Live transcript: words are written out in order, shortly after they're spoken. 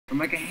I'm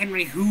like a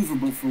Henry Hoover,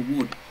 but for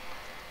wood.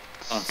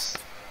 It's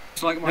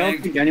like I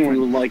don't think anyone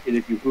would like it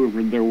if you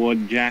hoovered their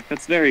wood, Jack.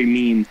 That's very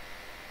mean.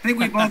 I think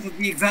we both had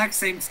the exact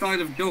same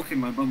style of joking,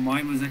 but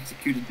mine was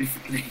executed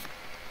differently.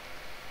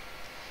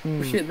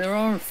 Oh shit, there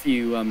are a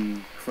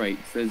few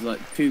crates. There's like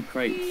 2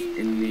 crates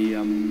in the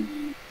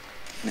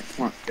next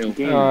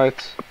game.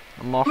 Alright.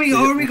 Are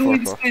we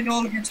going to spend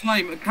all of your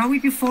time? Can we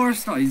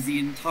deforestize the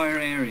entire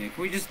area?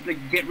 Can we just like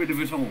get rid of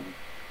it all?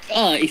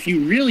 If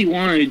you really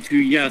wanted to,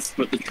 yes,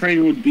 but the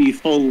train would be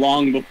full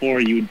long before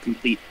you would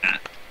complete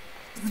that.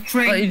 The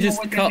train you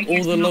just cut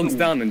all the logs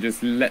down and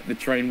just let the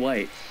train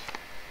wait.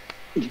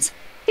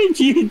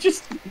 You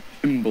just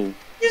Symbol.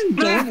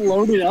 don't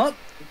load it up.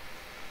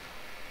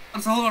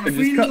 So hold on, if Just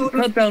we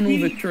cut down all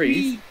the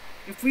trees.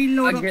 If we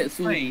load up the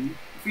some... train,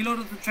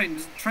 does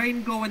the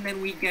train go and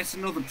then we get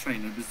another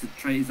train, or does the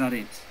train, is that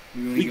it?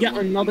 We get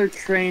another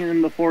train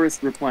and the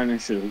forest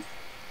replenishes.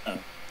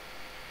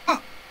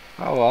 Oh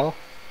well.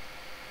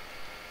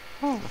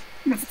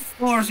 The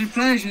forest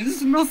replenishes. This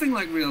is nothing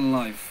like real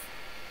life.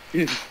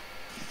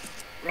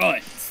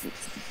 Right.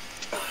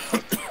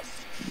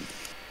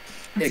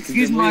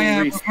 Excuse my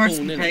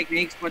reversing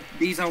techniques, but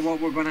these are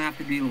what we're going to have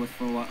to deal with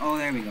for a while. Oh,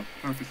 there we go.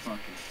 Perfect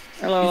parking.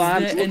 Hello,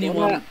 is there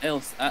anyone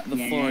else at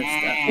the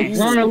forest?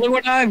 Connor, look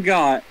what I've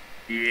got.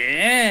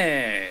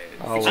 Yeah.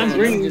 Oh, I'm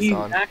bringing these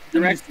back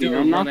directly.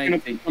 I'm not going to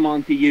put them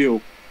onto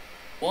you.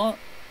 What?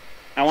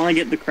 I want to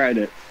get the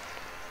credit.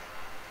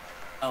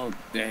 How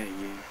dare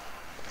you?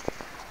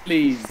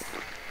 Please.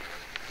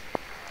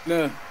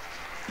 No.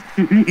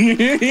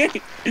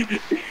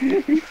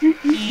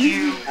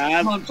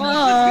 Have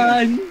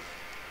fun.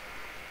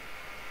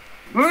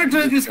 We're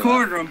into this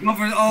corridor and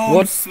cover. Oh,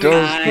 what sweet.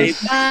 does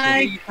this?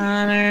 Bye,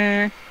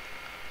 Connor.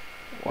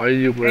 Why are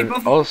you wearing?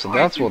 Oh, so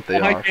that's what they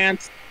are.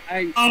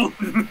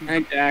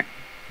 Hi, Jack.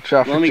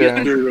 Traffic Let me get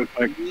jam. through real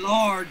quick.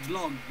 Large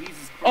log.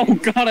 Jesus Christ. Oh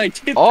God, I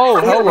did. Oh,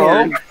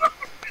 hello.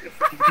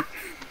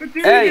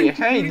 Hey,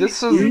 Hey,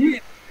 this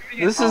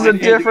is a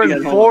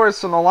different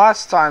forest than the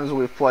last times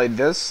we've played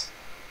this.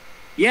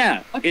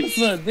 Yeah, I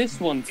prefer this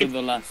one to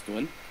the last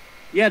one.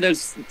 Yeah,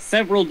 there's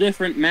several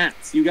different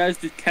maps. You guys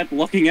just kept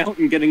looking out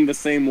and getting the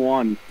same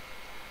one.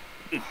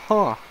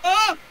 Huh.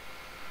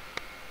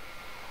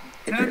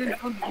 Turn in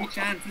front of me,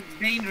 Chance. It's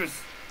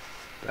dangerous.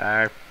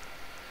 There.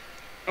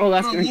 Oh,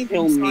 that's gonna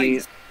kill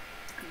me.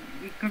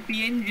 We could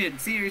be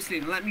injured,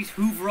 seriously. Let me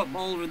hoover up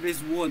all of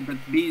this wood that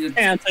these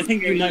Chance, I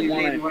think you might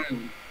want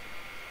to.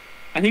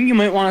 I think you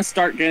might want to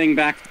start getting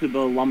back to the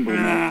lumber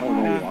mill.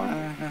 Oh, there you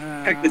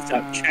are. Check this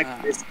out.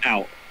 Check this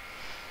out.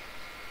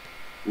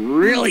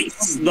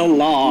 Release the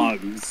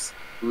logs.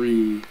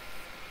 Breathe.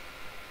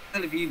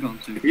 What have you gone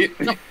to?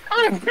 No,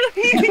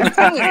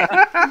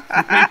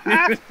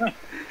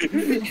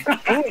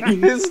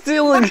 He's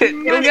stealing it.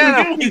 Look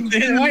at him.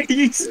 Why are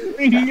you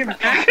swinging it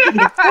back to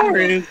the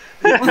forest?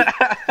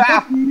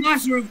 What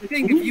matter of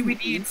thing have you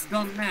idiots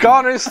done now?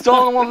 Connor's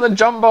stolen one of the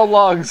jumbo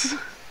logs.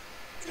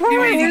 What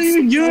are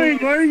you doing?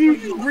 Why are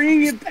you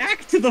bringing it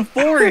back to the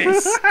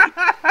forest?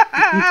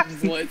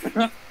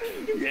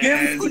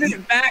 Yes. Put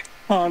it back,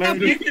 Connor.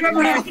 Give it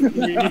back.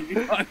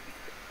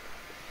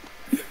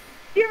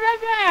 Give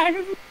it back.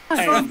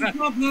 Solve the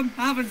problem.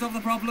 Haven't solved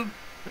the problem.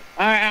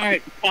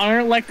 Alright,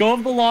 Connor, let go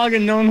of the log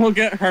and no one will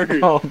get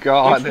hurt. Oh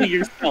God. Especially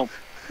yourself.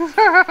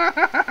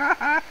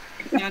 I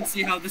can't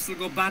see how this will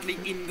go badly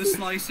in the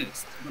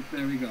slightest, but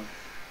there we go.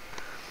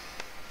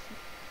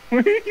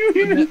 Where are you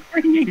even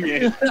bringing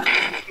it?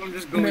 I'm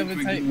just going Never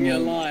to take me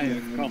ignore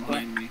alive, the proper.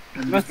 behind me.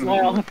 That's why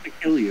I'll have to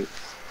kill you.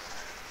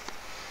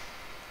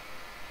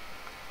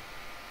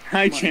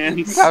 Hi,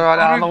 Chance. How about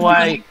out of the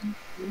way?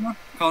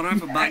 Connor,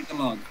 put back the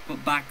log.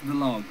 Put back the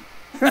log.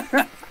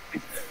 Log?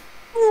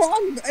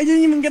 I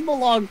didn't even get the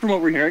log from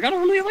over here. I got it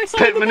from the other side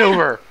Pit of the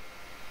maneuver.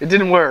 It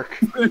didn't work.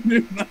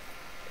 map.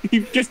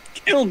 You just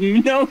killed me.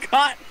 No,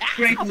 cut.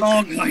 Great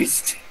log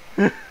heist.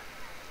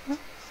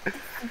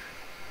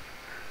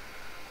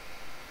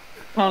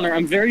 Connor,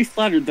 I'm very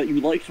flattered that you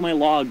liked my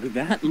log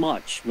that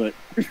much, but...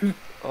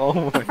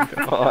 Oh my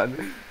God.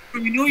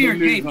 We know you're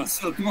gay, but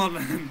still, come on,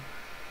 man.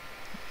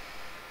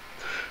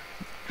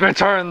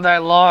 Return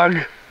that log.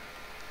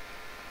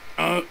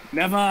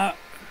 Never.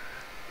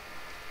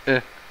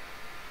 There's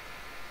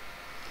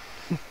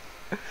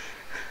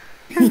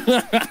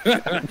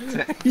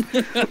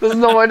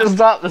no way to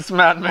stop this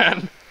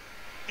madman.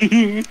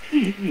 We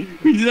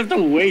just have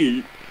to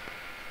wait.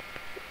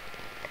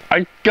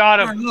 I got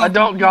him. I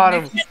don't got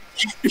him.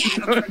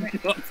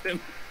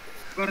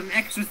 Got an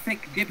extra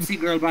thick gypsy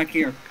girl back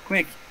here.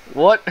 Quick.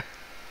 What?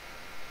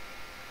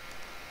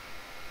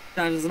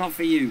 That is not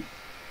for you.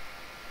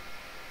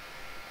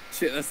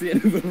 Shit, that's the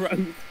end of the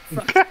road.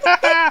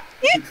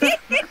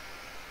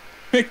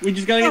 Quick, we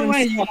just gotta get No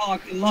way, him you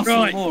stuck. lost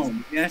Right. some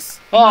home. Yes.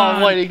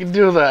 Oh, wait, you can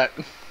do that.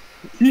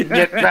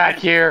 Get back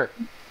here.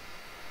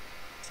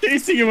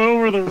 Chasing him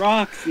over the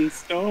rocks and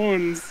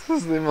stones.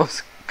 This is the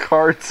most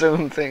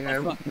cartoon thing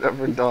I've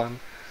ever done.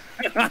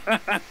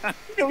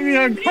 We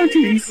have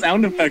cartoon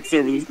sound effects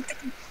over this.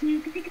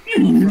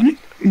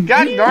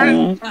 God darn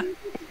it.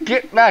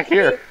 Get back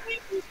here.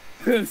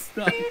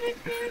 Stop.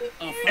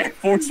 Oh, Air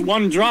Force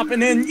One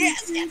dropping in.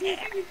 Yes, yes,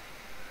 yes.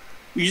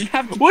 We just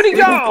have to Where'd he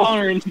trick go?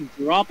 Connor into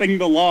dropping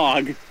the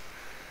log.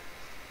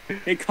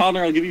 Hey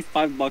Connor, I'll give you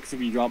 $5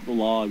 if you drop the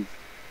log.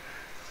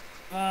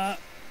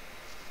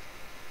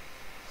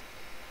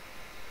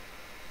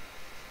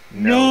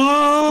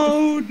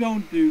 No,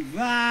 don't do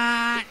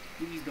that.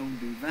 Please don't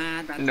do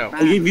that. That's No.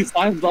 I'll give you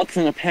 $5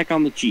 and a peck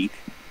on the cheek.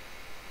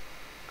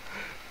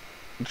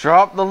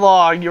 Drop the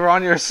log, you're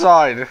on your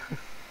side.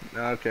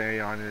 Okay,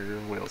 you're on your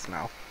wheels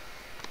now.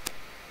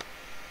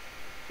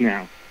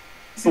 Now,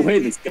 that's the way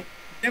this goes.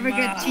 Never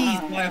get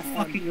teased by a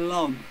fucking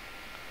log.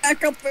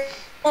 Back up the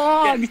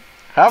log!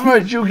 How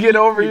about you get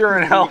over here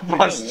and help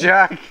us,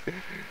 Jack?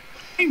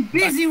 I'm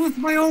busy with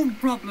my own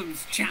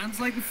problems, Chance.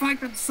 Like the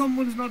fact that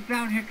someone's not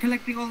down here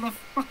collecting all the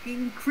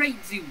fucking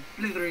crates, you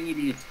blithering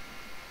idiot.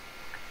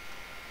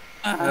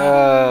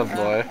 Oh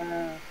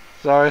boy.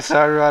 Sorry,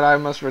 Saturday, I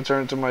must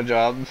return to my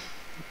job.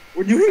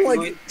 We're doing like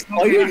Okay.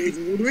 we're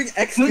doing Because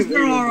excavating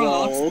there are a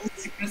lot. walls.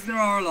 Because there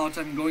are a lot,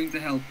 I'm going to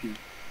help you.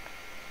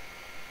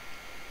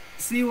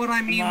 See what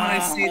I mean when I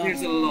say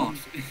there's a lot.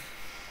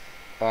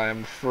 I'm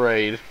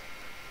afraid.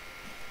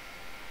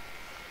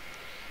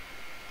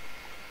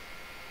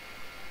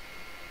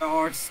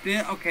 Or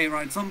still, okay,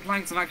 right. Some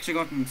planks have actually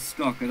gotten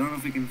stuck. I don't know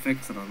if we can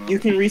fix it or not. You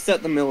can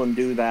reset the mill and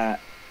do that.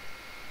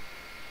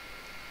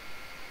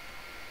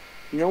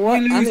 You know what?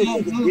 I'm gonna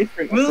take a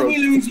different Will we approach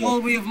lose to all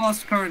this. we have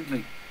lost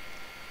currently?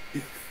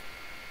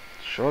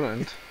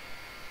 Shouldn't.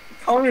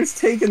 Connor's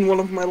taken one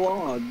of my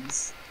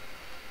logs.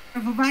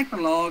 Put back the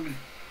log.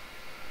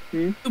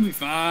 It'll be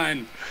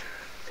fine.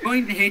 I'm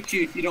going to hit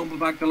you if you don't put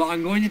back the log.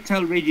 I'm going to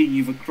tell Reggie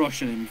you've a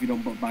crush on him if you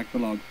don't put back the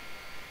log.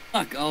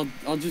 Fuck,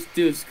 I'll just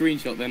do a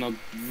screenshot, then I'll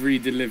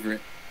re-deliver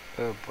it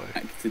Oh boy.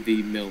 back to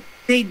the mill.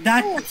 See,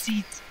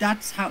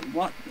 that's how,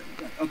 what,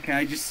 okay,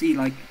 I just see,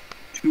 like,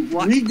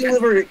 what?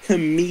 Re-deliver it to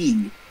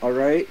me,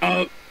 alright?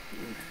 Oh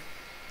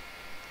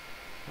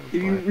If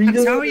you boy.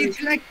 re-deliver How are you it-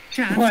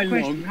 collecting, Why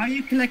question, long? how are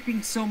you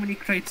collecting so many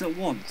crates at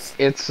once?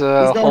 It's He's a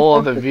got a whole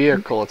other forklift.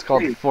 vehicle. It's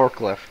called a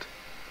forklift.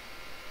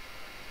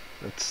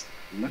 It's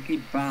Lucky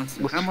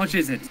bastard. How much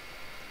is it?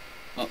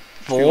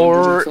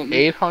 4, something.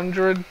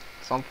 800,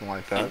 something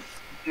like that.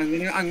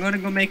 I'm gonna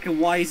go make a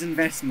wise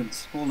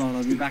investment. Hold on,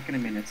 I'll be back in a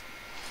minute.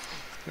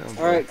 Oh,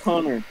 boy. Alright,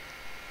 Connor.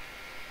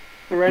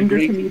 Surrender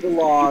to me the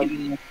log.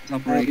 I'm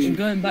Operation.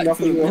 going back to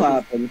Nothing the will mill.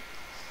 happen.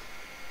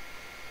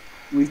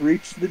 We've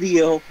reached the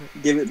deal.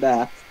 Give it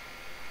back.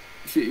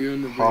 Shit, you're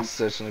on the bridge.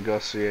 Hostage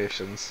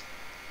negotiations.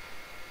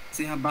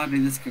 See how badly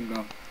this can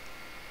go.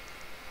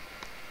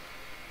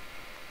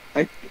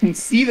 I can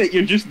see that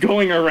you're just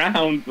going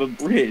around the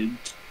bridge.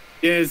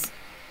 Yes.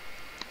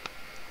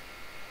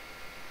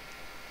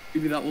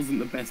 Maybe that wasn't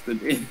the best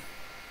idea.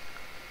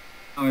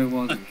 Oh, it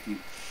wasn't.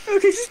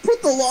 Okay, just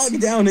put the log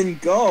down and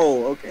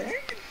go, okay?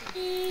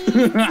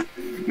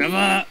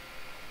 Never.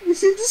 You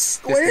should just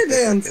square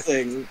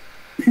dancing.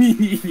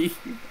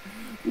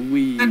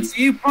 We. And so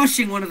you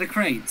pushing one of the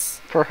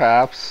crates?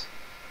 Perhaps.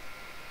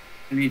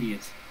 An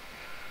idiot.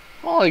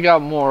 Well, I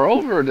got more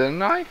over,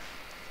 didn't I?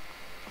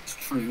 It's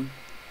true.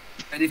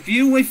 And if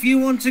you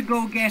want to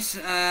go get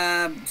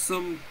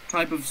some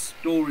type of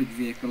storage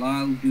vehicle,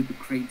 I'll do the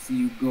crates and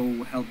you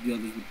go help the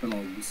others with the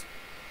logs.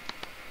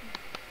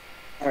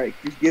 Alright,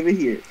 just give it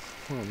here.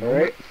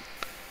 Alright?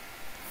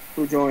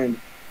 Who joined?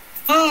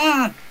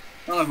 Ah!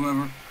 Hello,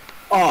 whoever.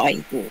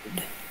 I would.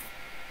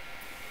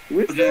 Who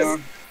is JR. this?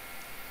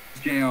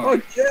 It's JR. Oh,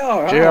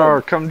 JR.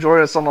 JR, come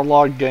join us on the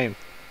log game.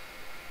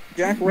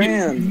 Jack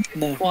Rand.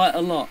 No. Quite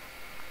a lot.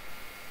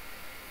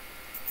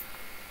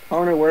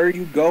 Connor, where are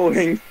you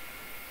going?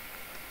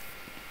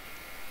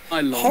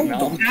 I love Hold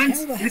now. on,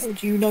 how the hell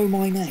do you know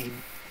my name?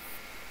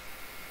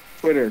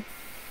 Twitter.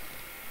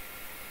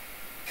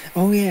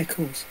 Oh yeah, of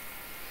course.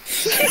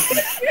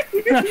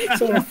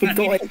 Sorry, I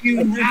forgot it.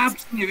 You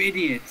absolute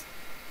idiot.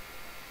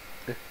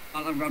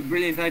 I've got a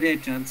brilliant idea,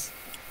 Chance.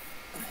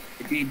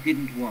 It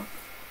didn't work.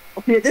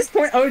 Okay, at this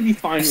point, I would be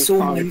fine with saw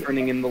Connor my-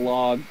 turning in the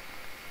log.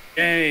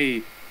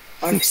 Yay.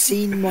 I've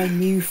seen my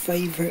new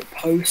favourite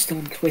post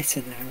on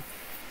Twitter now.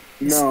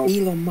 It's No.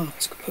 Elon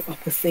Musk put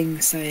up a thing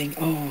saying,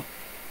 "Oh,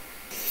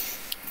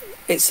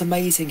 it's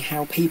amazing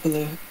how people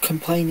are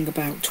complaining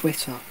about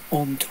Twitter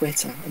on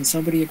Twitter," and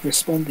somebody had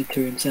responded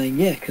to him saying,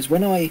 "Yeah, because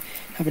when I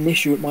have an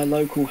issue at my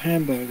local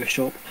hamburger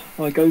shop,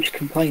 I go to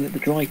complain at the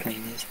dry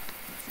cleaners."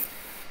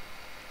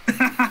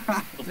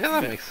 Yeah,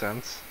 that makes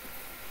sense.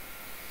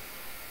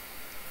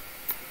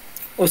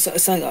 Or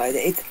something like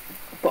that.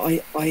 But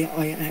I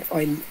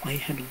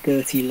had a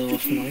dirty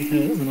laugh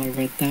when I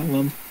read that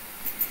one.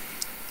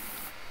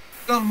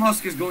 Elon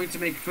Musk is going to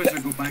make Twitter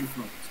go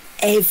bankrupt.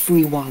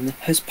 Everyone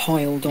has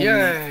piled on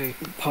Yay!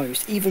 that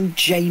post, even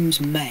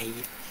James May.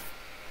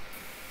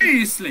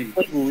 Seriously?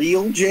 Like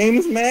real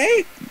James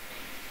May?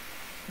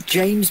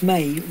 James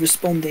May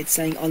responded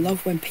saying, "I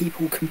love when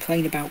people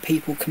complain about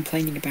people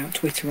complaining about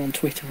Twitter on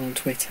Twitter on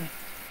Twitter."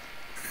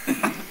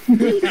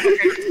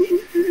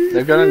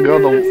 They're gonna go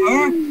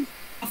the.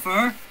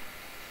 Offer?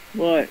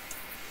 What?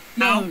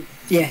 Now,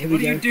 Yeah, here we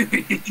What are go. you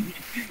doing?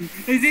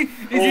 Is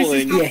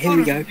Rolling. this Yeah, here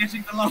we go.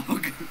 getting the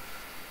log?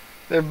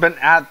 They've been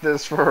at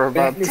this for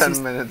about this 10 is-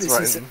 minutes this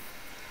right is- now.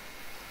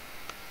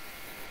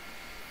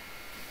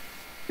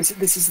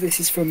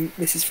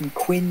 This is from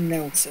Quinn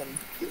Nelson.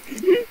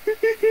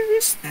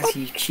 As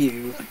he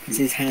Q, as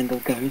his handle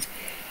goes.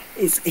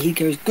 He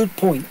goes, good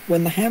point.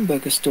 When the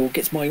hamburger store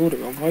gets my order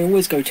wrong, I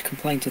always go to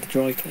complain to the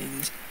dry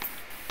cleaners.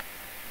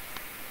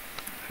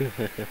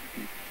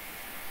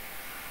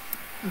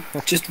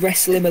 Just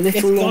wrestle him a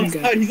little longer.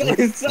 He's on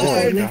his Just a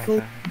side. little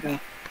longer.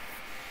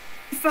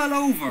 He fell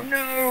over.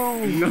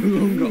 No! No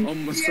longer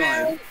on my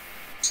side.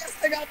 Yes,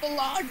 I got the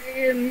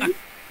login.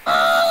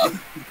 Oh,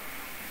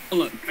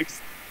 look.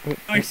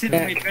 I said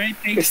Back. wait very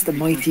It's the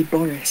patiently. mighty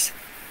Boris.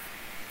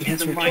 He has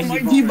The returned.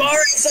 Mighty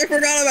Boris, I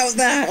forgot about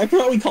that. I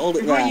probably called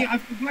it that. I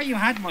forgot you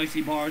had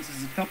Mighty Bars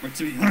as a tupper,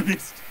 to be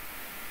honest.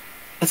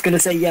 I was going to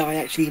say, yeah, I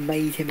actually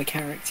made him a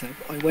character.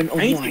 I went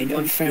online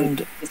and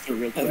found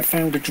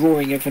a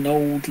drawing of an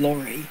old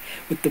lorry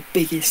with the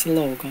biggest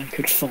log I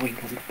could find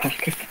on the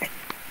back of it.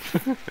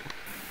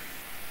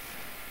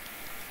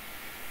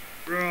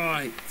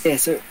 Right. Yeah,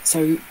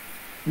 so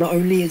not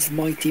only is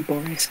Mighty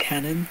Boris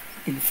canon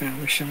in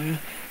Fowlershire,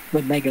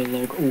 the Mega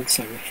Log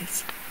also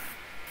is.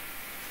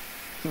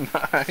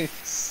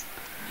 Nice.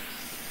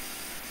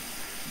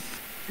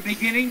 At the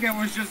beginning, there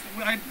was just...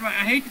 I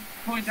hate to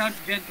point out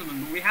to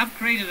gentlemen, but we have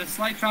created a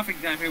slight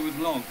traffic jam here with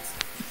logs.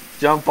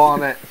 Jump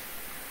on it.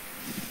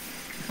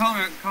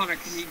 Connor, can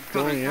you...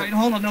 Doing it. Right,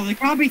 hold on, no, there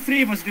can't be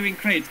three of us doing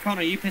crates.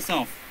 Connor, you piss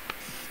off.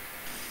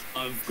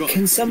 I've got.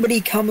 Can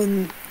somebody come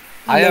and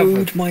I have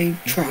load my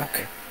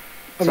truck?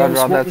 Or Sorry, else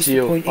Rob, what that's was the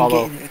you. point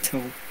Follow. in getting it at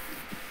all?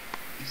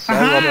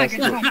 Aha, Sorry,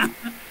 get Rob, off.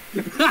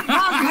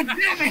 Oh, God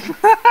damn it!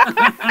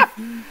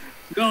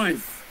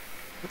 Guys.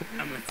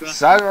 Amateur.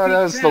 Cyrod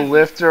has the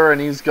lifter and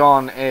he's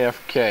gone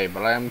AFK,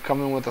 but I am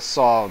coming with a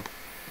saw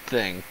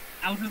thing.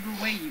 Out of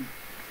the way, you...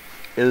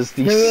 Is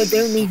the No, I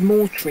don't need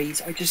more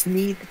trees. I just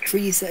need the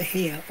trees that are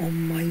here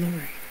on my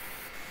lorry.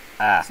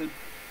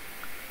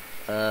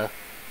 Uno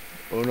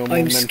I'm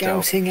momento.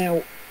 scouting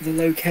out the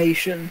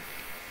location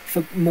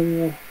for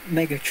more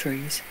mega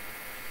trees.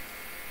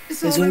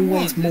 This There's all it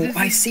always was. more. This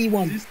I is- see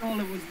one. Is this all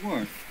it was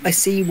worth? I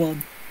see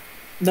one.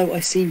 No, I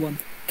see one.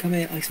 Come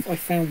here, I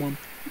found one.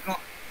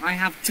 I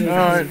have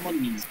Alright. 2,000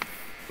 monies.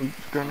 I'm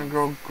gonna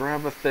go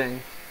grab a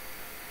thing.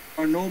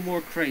 Or no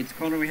more crates.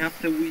 Connor, we have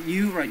to...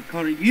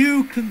 Connor,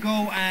 you can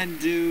go and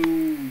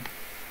do...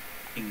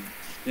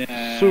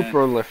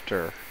 Super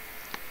lifter.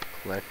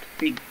 Click.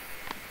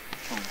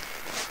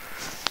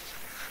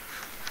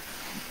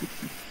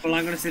 Well,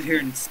 I'm going to sit here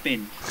and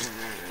spin.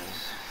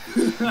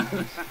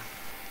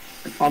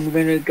 I'm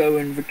gonna go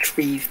and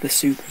retrieve the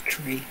super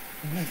tree.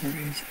 Whatever it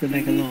is, the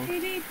mega log.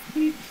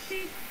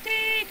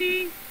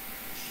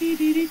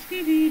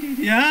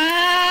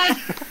 Yeah!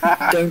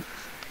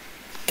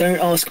 Don't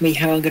ask me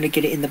how I'm gonna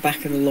get it in the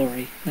back of the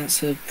lorry.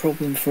 That's a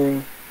problem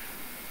for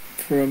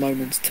a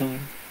moment's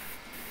time.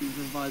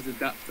 Improvise,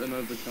 adapt, and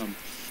overcome.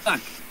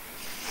 Fuck.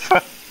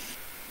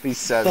 He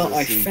says But as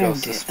I he found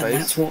goes to it, and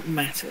that's space. what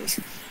matters.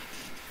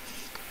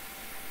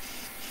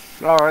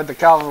 Alright, the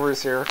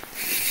cavalry's here.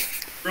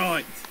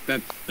 Right.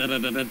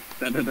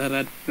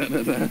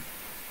 Da-da-da-da-da-da-da-da-da-da.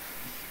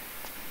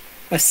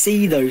 I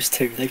see those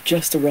two. They've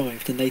just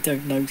arrived, and they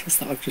don't notice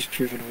that I've just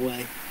driven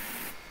away.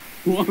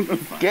 What the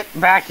fuck? Get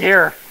back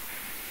here!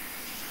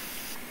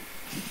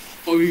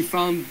 Oh, we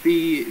found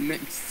the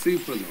next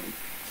super log.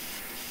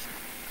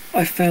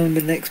 I found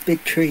the next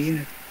big tree.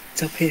 Yeah,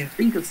 it's up here. I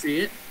think I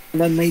see it.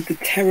 And I made the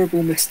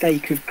terrible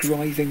mistake of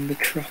driving the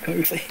truck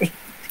over here.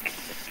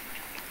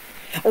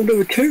 Oh, there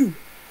were two!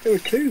 There were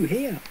two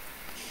here.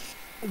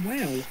 Oh,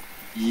 wow.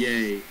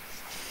 Yay.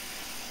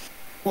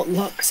 What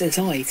luck, says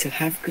I, to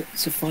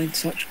find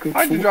such good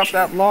Why'd you drop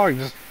fortune. that log?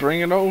 Just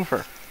bring it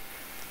over.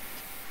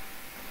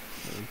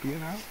 It'll be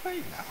an hour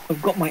late now.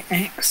 I've got my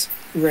axe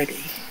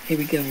ready. Here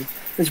we go.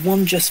 There's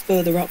one just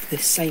further up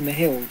this same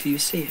hill. Do you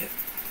see it?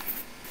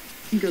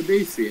 I think I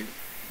do see it.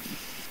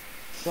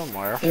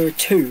 Somewhere. There are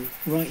two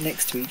right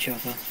next to each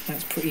other.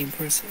 That's pretty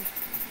impressive.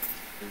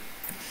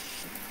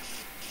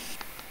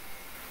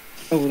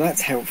 Oh,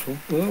 that's helpful.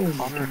 Oh,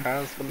 Connor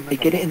has the hey,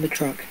 get it in the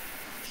truck.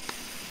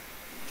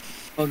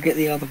 I'll get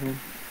the other one.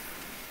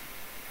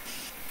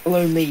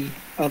 Follow me,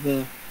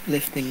 other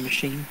lifting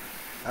machine.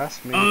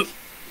 That's me.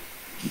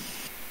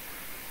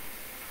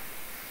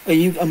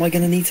 Am I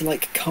going to need to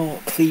like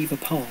cleave a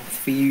path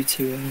for you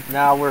to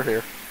Now we're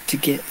here. to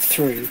get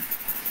through?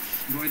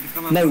 I'm going to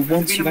come up No, with a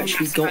once bit you've of a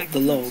actually massive got the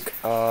accident.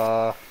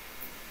 log.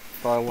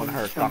 Probably wouldn't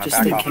hurt. I'm Connor, just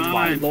back thinking off.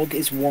 my log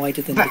is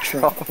wider than the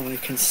truck by a Ah!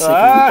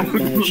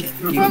 considerable margin.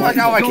 You Look might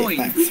how not I get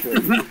back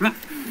through.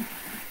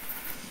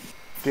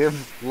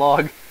 Give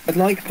log. I'd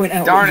like to point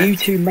out Darn that you it.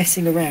 two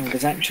messing around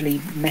has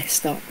actually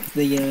messed up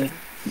the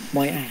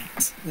my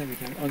axe. There we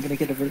go. I'm gonna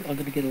get a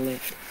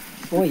lift.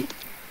 Oi!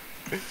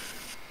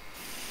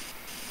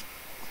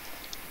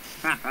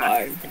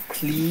 I will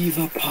cleave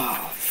a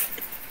path.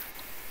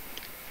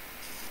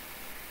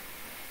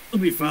 It'll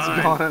be It's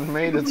fine. gone and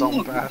made its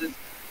own path.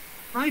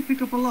 Can I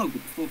pick up a log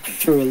with the forklift?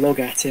 Threw a log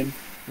at him.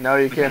 No,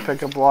 you can't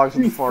pick up logs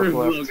with the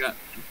forklift. Look at-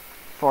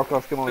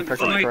 Forklift can only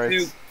pick up Right,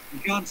 crates. You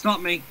can't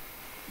stop me.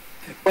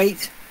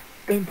 Wait,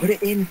 don't put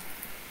it in.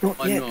 Not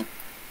I yet. know.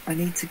 I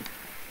need to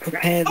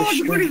prepare the Oh,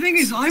 the funny thing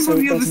is, I'm so on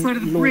it the other doesn't side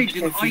of the launch bridge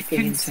and I everything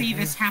can into see her.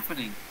 this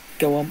happening.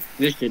 Go on,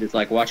 This shit is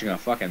like watching a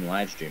fucking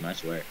live stream, I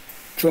swear.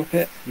 drop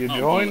it. You Oh,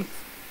 join?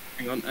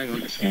 Hang on, hang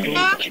on. Who's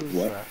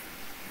What?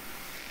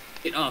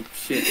 that? Oh,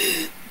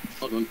 shit.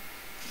 Hold on.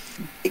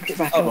 Pick it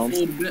back Oh, up, Hold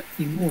a bit.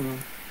 you moron.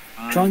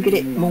 Try and get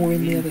it more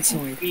in the other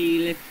side.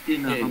 Yeah.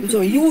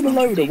 Sorry, you're the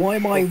loader. Why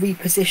am I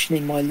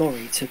repositioning my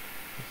lorry to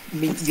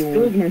meet your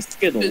Build my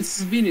Skittles. It's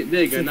convenient.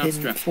 There you go, now flipping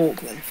strap.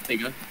 forklift? There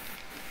you go.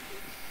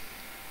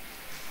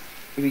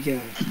 Here we go.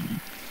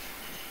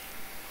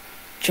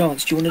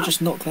 Chance, do you want to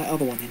just knock that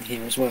other one in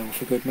here as well,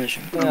 for good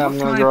measure? Yeah, I'm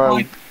gonna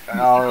grab.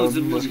 I'm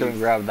just gonna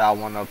grab that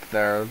one up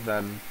there,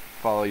 then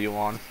follow you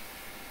on.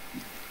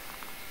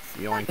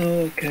 Yoink.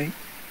 Okay.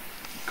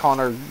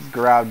 Connor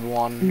grabbed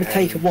one. It's going to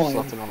take a and while.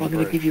 left it on I'm the going to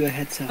bridge. give you a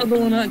heads up. Other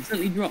one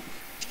accidentally dropped.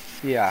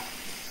 Yeah.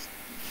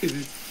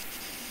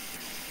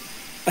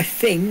 I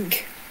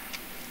think,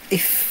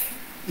 if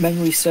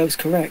memory serves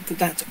correct, that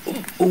that's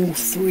all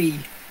three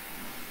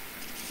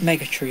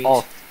mega trees.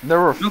 Oh, there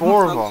were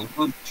four of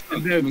them.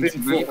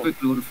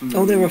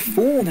 Oh, there are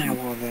four now,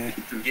 are there?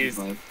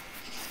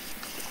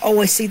 Oh,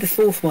 I see the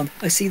fourth one.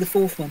 I see the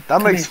fourth one.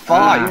 That Come makes here.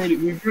 five.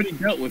 We've already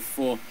dealt with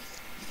 4.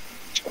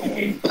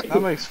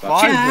 That makes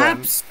five then.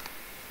 Chaps,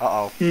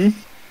 Uh oh.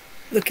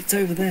 Look, it's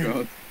over there.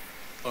 God.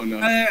 Oh no.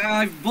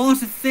 I've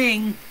bought a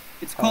thing.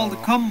 It's called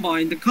Oh. a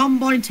combine. The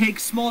combine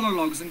takes smaller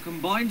logs and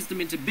combines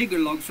them into bigger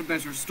logs for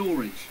better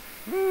storage.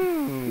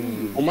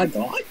 Oh my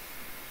god.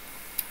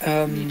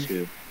 Me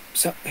too.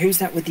 So, who's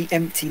that with the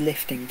empty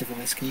lifting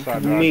device? Can you Sorry,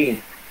 come bro. over Me.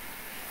 here?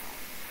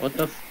 What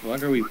the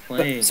fuck are we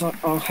playing? So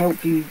I'll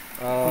help you.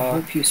 I'll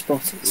help you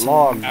spot it. So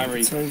log.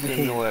 It's over here.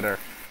 Simulator.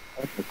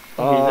 What the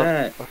fuck is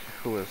that? Okay,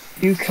 who is?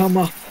 You come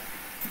up.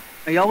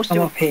 Are y'all Come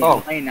still up here.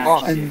 Oh, playing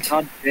Austin. that?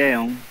 God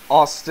damn.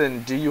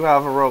 Austin, do you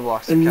have a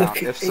Roblox And account?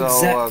 look If so,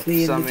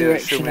 exactly in send the me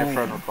shoot direction me a I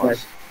friend am.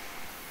 request.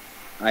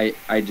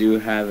 I do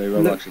have a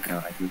Roblox Look.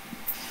 account. I do.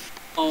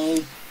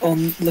 Oh,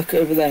 Look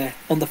over there,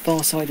 on the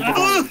far side of the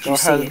road. Do Go you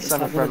see ahead it? and It's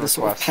send a like one of friend the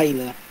sort of request.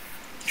 paler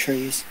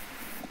trees.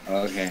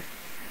 Okay.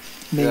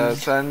 Me. Yeah,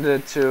 send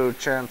it to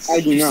Chance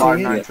I do not.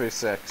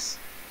 5936.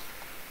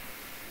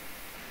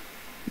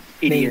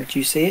 Me. Idiot. Do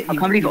you see it? I You-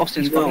 can't believe you-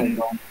 Austin's you- fucking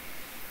gone.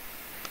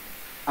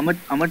 I'm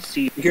gonna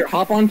see. Here,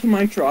 hop onto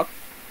my truck.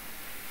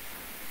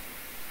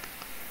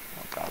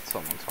 Oh god,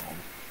 someone's home.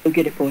 Go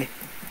get it, boy.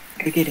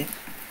 Go get it.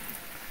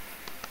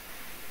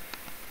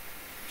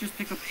 just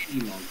pick up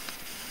any log.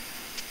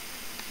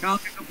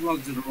 Can't pick up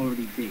logs that are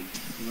already big.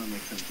 Does that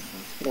make sense?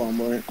 Come on,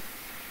 boy.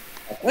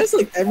 That's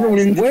like everyone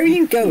in Where are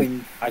you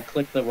going? I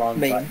clicked the wrong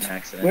Mate, button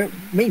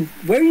accidentally.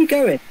 Where are you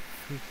going?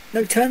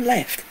 No, turn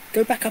left.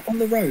 Go back up on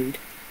the road.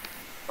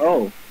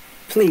 Oh.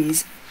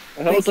 Please.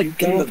 That was Thank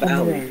like you. in Go the up on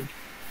the valley. road.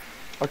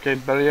 Okay,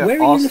 better yet, Where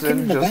are you looking Austin,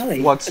 in the just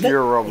valley? what's I don't-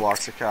 your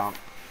Roblox account?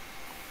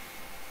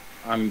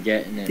 I'm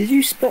getting it. Did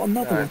you spot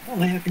another Alright.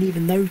 one? I haven't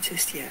even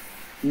noticed yet.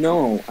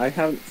 No, I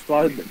haven't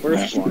spotted the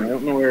first one. I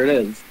don't know where it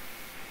is.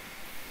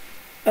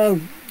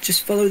 Oh,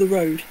 just follow the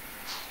road,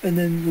 and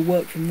then we'll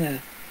work from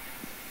there.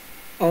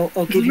 I'll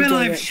give Because you when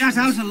I've shut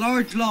directions. out a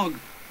large log.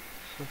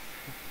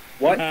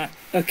 What?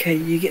 Okay,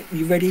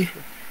 you ready?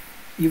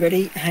 You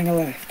ready? Hang a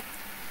left.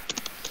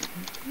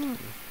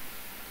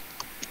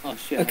 Oh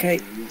shit. Okay,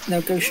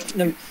 now go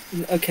no.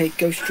 Okay,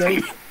 go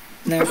straight.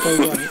 Now go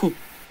right.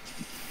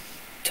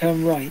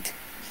 Turn right.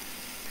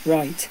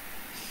 Right.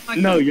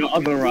 No, you're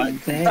other right.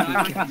 There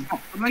you go.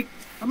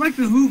 I'm like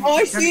the Hoover. Oh,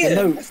 I see it.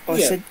 No, I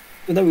Yeah. said.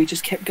 No, we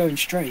just kept going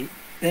straight.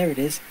 There it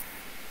is.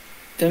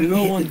 Don't No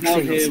hit one's the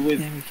out trees. here with-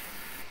 There we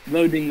go.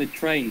 Loading the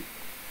train.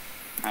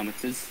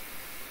 Amateurs.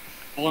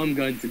 Oh, I'm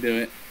going to do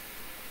it.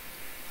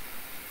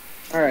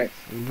 Alright.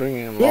 I'm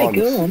bringing in Yeah, logs.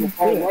 go on.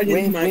 Oh, why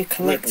didn't We're I-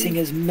 collecting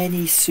as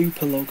many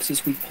super logs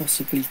as we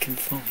possibly can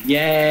find.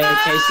 Yeah,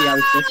 Casey, I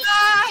was just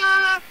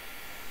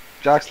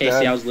Jack's Casey,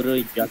 dead. I was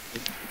literally just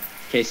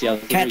Casey, I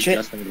was literally Catch it.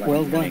 just in the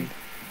Well running.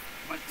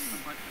 done.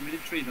 I'm in a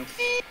tree though.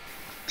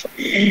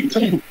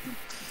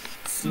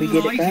 We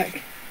get it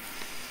back.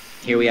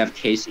 Here we have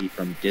Casey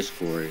from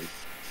Discord.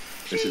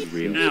 This is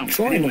real. Now.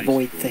 Try and Anyways.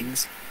 avoid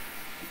things.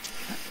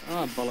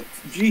 Ah, bollocks.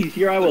 Gee,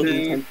 here I was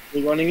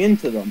intentionally running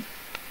into them.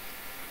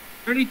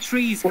 30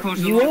 trees What, cut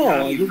you along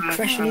are. that. You're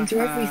crashing into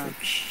everything.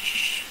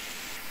 Shh.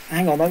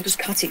 Hang on, I'll just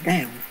cut it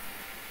down.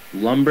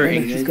 Lumber Oh, no,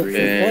 ink she's got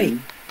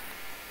green.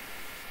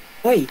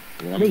 Wait,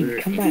 Lumber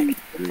Lee, come ink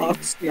back. green. Oh,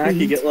 snack,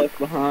 you get left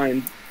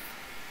behind.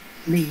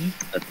 Lee.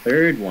 The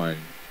third one.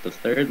 The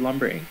third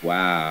lumber ink.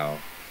 Wow.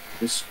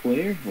 The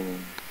square hole.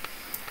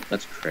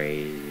 That's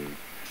crazy.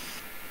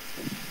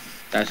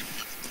 That's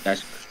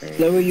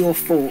crazy. Lower your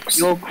forks.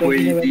 You're Don't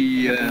you know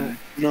crazy, anything about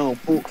No.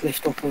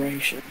 forklift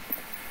operation?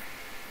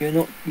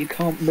 You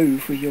can't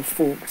move with your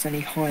forks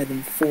any higher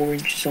than 4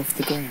 inches off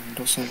the ground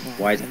or something.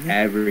 Why is like that.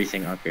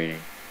 everything upgrading?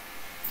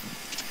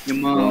 Your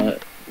mom.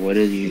 What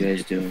are you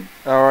guys doing?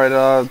 Alright,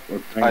 I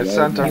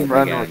sent a Roblox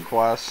friend again.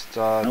 request.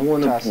 I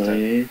want to test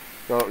it.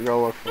 play.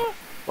 Go look for it.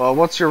 Well,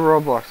 what's your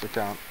Roblox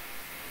account?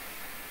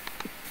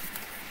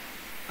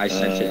 I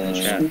sent it in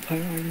the chat. Small Power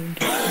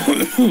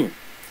Island.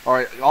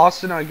 Alright,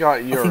 Austin, I got I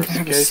yours. think I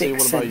have a Casey, sixth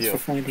what about sense you? for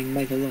finding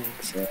mega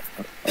logs.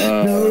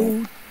 No.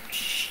 No.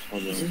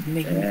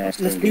 Jesus,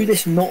 let's do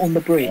this not on the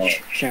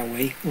bridge, shall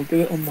we? We'll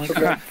do it on like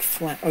a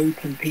flat,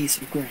 open piece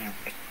of ground.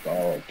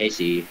 Oh,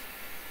 Casey.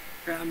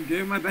 I'm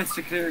doing my best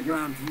to clear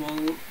ground from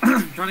all.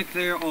 Trying to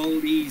clear all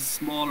these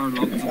smaller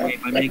logs away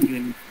by making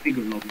them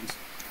bigger logs.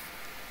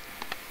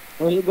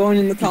 Where's it going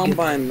in the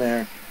combine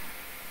there?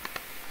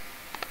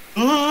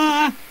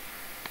 Ah!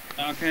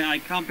 Okay, I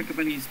can't pick up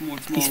any more small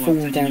He's logs.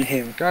 falling down a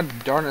hill. God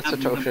darn it,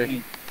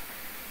 Satoshi.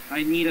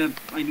 I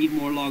need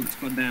more logs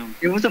cut down.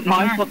 It wasn't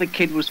my fault the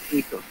kid was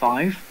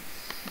 3'5".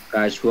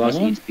 Guys, who else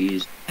eats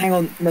bees? Hang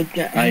on, no,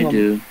 hang I on.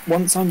 do.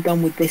 Once I'm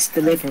done with this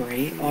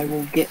delivery, I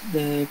will get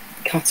the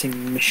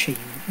cutting machine.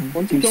 And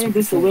Once do you're done with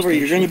this some delivery,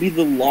 you're going to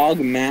forestation. be the log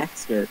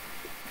master.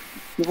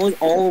 You have like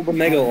all the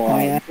mega I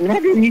logs. We're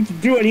not going to need to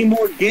do any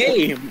more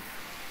game.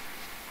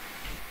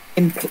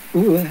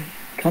 Ooh,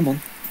 come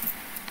on.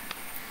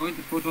 I'm going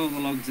to put all the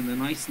logs in a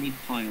nice neat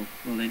pile.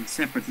 Well, in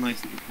separate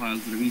nice little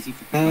piles that are easy to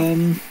pick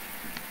up.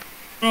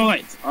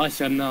 Right, I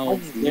shall now Oh,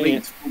 dang wait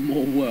it. for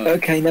more work.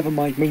 Okay, never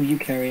mind. Me, you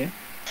carry it.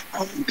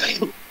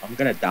 I'm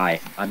gonna die.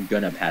 I'm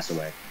gonna pass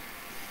away.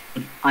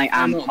 I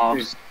am not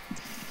past.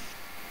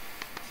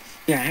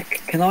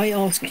 Jack, can I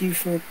ask you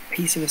for a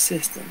piece of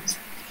assistance?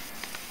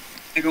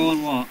 I go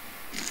on what?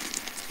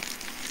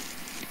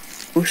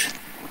 Push. What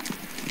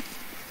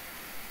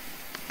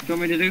do you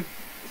want me to do?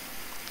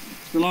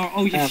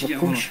 Oh, yes, Have a yeah,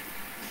 hold on. push.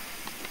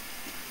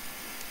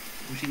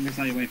 Pushing this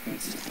out of your way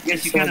first.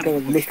 Yes, you So can I go a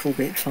have a push. little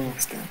bit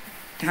faster.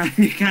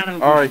 You can have a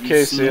push. Alright, You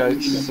Casey, I slowly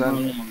move sent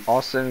along.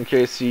 Austin and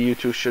Casey, you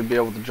two should be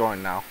able to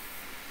join now.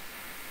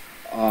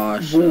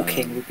 Awesome.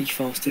 Walking would be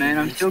faster Man,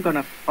 than I'm this. still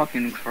gonna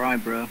fucking cry,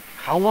 bro.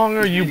 How long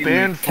are you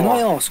banned for? Can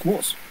I ask,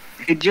 what's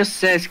It just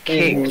says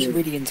kick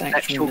Iridian's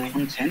actual sexual name?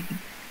 content.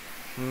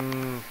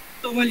 Hmm.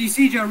 Oh, well, you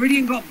see, Joe,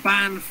 Iridian got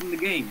banned from the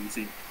game, you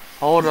see.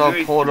 Hold up,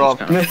 Very hold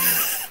funny up.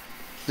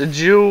 Did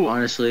you...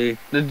 Honestly,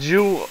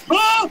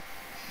 Oh!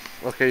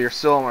 Okay, you're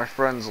still on my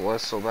friends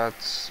list, so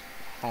that's...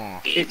 Huh.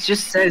 It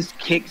just says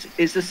kicked.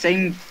 It's the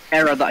same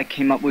error that I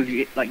came up with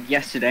like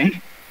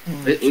yesterday.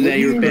 That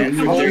you were banned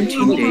for Oh, 13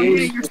 hold on, days.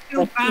 yeah, you're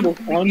still banned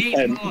from the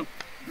game. Content. Hold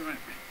on. Right. Wait, are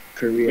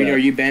Korea.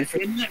 you banned for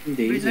Let 13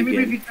 days me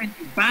again? explain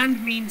to you.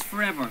 Banned means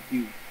forever.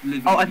 You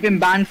live. Oh, I've been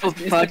banned for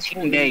It's like 13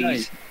 14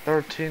 days.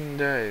 13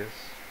 days.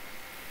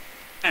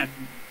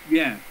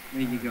 Yeah,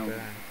 there you go.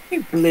 Okay.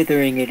 You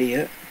blithering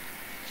idiot.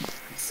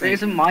 It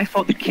isn't my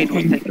fault the kid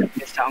was taking a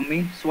piss out of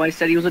me, so I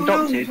said he was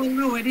adopted. Well,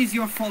 no, it is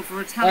your fault for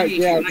Alright,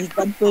 retaliation. yeah, I just can't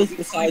dump those tell you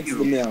besides you.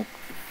 the mill.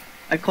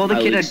 I called the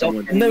I kid leaked someone.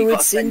 adopted. and No, he got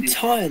it's offended.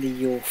 entirely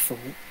your fault.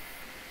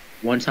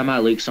 One time I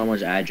leaked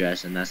someone's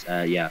address, and that's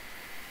yeah.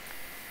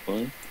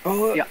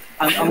 Oh, Yeah,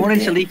 I how wanted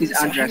to dare- leak his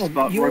so hang address, on,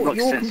 but your Roblox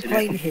complaint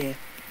censored it. here.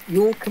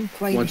 Your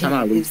complaint One time here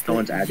I is leaked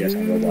someone's that address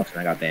on you- Roblox,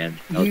 and I got banned.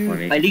 That was you-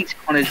 funny. I leaked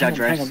Connor's Hang on,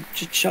 address. hang on.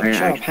 Just shut, I-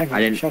 shut I- up, hang I on,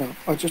 didn't- shut up.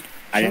 I didn't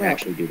shut up.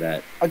 actually do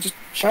that.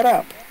 Shut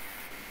up.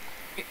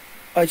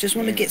 I just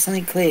want to get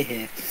something clear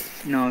here.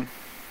 No.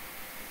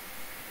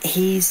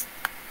 He's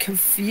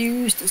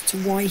confused as to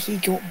why he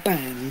got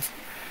banned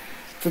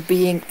for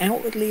being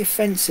outwardly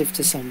offensive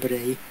to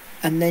somebody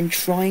and then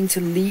trying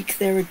to leak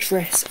their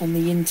address on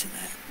the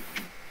internet.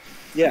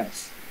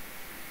 Yes.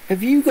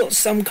 Have you got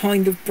some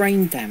kind of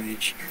brain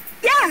damage?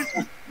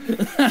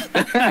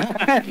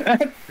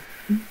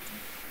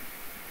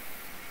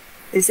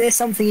 Is there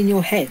something in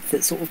your head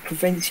that sort of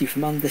prevents you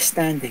from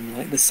understanding,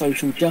 like, the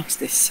social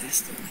justice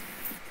system?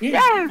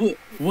 Yeah.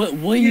 What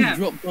were you Yeah.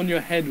 dropped on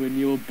your head when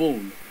you were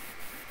born?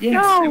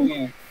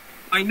 No.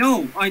 I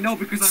know,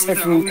 because I was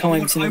Several there.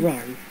 times in a row.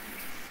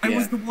 I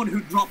was Yeah. the one who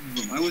dropped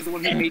them. I was the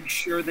one who made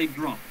sure they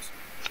dropped.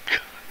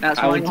 That's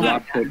I why would I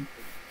drop it.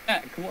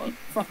 Jack, what?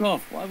 Fuck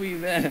off. Why were you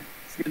there?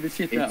 Scared the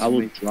shit out I of will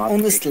me. drop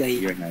Honestly,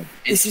 your head.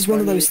 This is one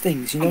of those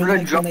things, you know, I'm gonna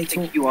like drop when they kick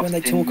talk you off when they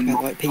then, talk you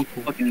about like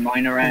people, fucking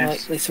minor and, like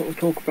ass. they sort of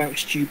talk about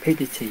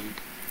stupidity,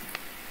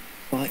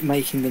 like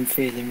making them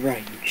feel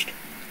enraged.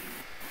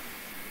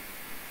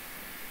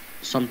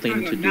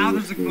 Something to do Now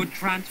with there's a the good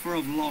transfer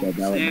of logs.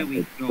 development There we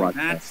of go.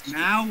 broadcasts. That's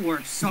now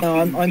we're sucking.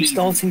 No, I'm bees.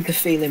 starting to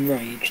feel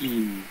enraged.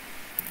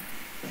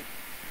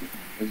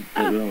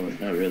 No,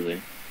 not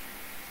really.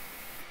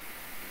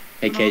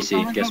 Hey Casey,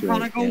 Connor, guess Connor,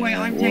 what? go away.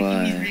 I'm Yeah,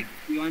 taking these why? next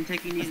few. I'm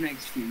taking these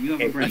next few. You have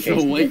a Hey, break. I okay.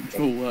 shall wait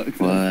for work. JC,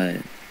 What?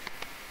 I'll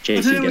tell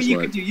you what guess you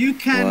what? can do. You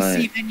can What?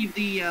 see if any of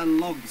the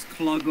logs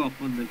clog up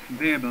on the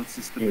conveyor belt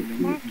system. and then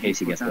you can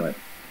Casey, put guess that- what?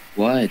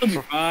 What? It'll be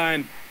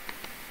fine.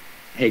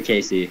 Hey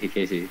Casey,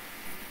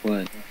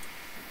 What?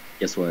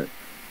 guess what?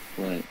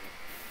 What?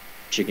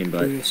 Chicken Do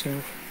butt.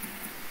 yourself.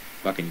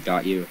 Fucking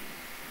got you.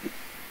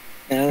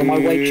 My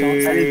weight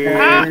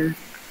chance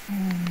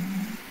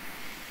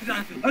is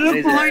I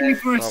look behind me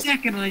for a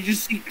second and I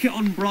just see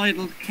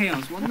unbridled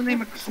chaos. What in the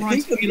name of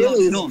Christ have you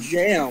lot done?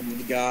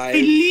 Jammed, guys.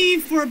 They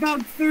leave for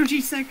about 30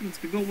 seconds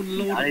to go and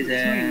load up the Guys,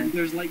 train.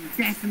 There's like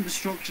death and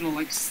destruction on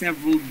like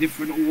several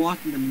different what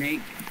in the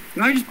name.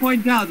 Can I just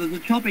point out that the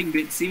chopping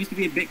bit seems to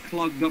be a bit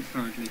clogged up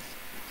currently?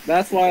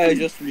 That's why I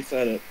just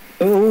reset it.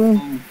 Oh,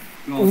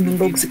 God, all the there's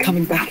logs are been-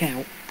 coming back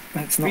out.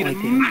 That's not been a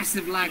ideal.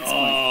 massive lag spike.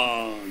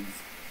 Oh,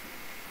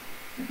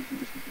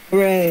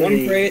 Hooray!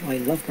 1 crate, I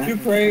love that. 2 when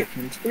that crate,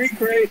 happens. 3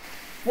 crate,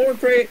 4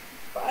 crate,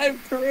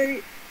 5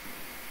 crate.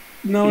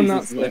 No,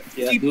 not 6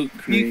 yet. Look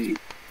great.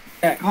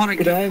 Connor,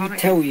 Did I ever Connor,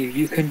 tell you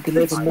you can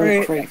deliver more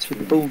Crate. crates with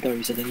the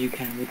bulldozer than you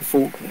can with the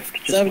forklift?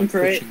 Just 7 by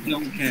crate. pushing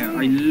them. don't care.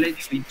 I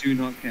literally do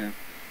not care.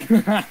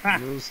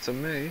 News to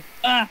me.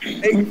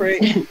 8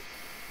 crate,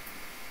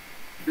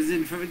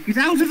 Get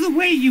out of the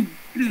way, you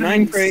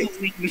 9 crate.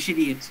 English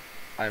idiot.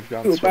 I've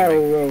gone Do a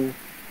barrel swimming. roll.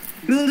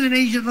 Building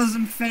Asia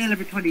doesn't fail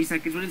every 20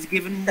 seconds when it's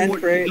given Ten more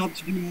crate. job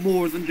to do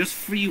more than just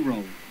free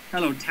roll.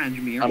 Hello,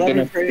 Tanjmir. I'm gonna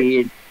 11 crate.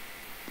 feed.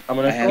 I'm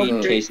gonna I have feed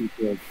a- Casey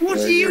to a What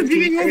are burger. you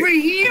doing over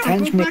here? Go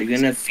Tanjmir- back You're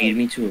gonna feed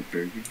me to a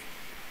burger?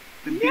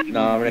 No,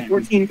 I'm gonna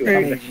 14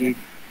 crate. Amazing.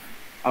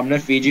 I'm gonna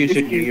feed you to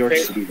 15 New York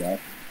crate. City, bro.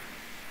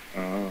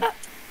 Oh.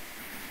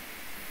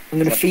 I'm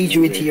gonna What feed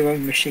you is into it? your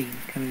own machine.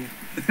 Come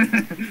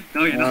here.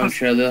 No, you're I'm not.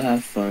 sure they'll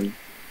have fun.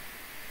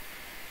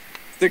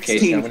 Casey,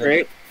 16 I'm gonna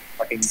crate,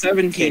 fucking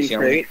 17 Casey,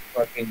 I'm crate.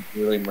 gonna fucking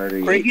really murder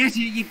you. We get it,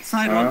 you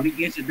side Huh? on, we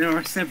get it. There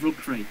are several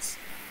crates.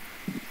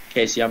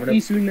 Casey, I'm gonna.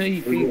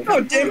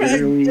 Oh, damn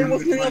it! There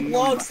wasn't enough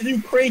logs to do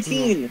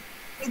cratine.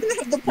 We didn't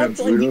have the parts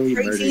I literally need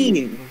murder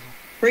cratine.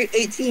 Crate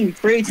 18,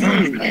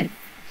 cratine.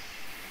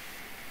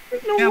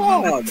 There's no Yeah,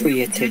 well, logs.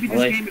 maybe Creatine. this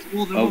Like- game is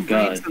more than oh one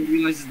God. crate and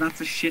realizes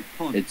that's a shit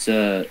pun. It's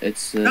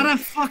Not a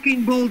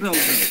fucking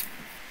bulldozer.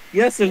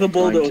 Yes, there's a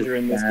going to bulldozer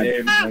in this stab-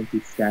 game. going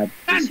to stab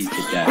Casey to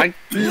death.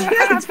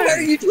 Yes, why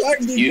are you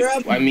trying to you.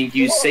 grab I mean,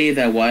 you say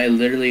that while I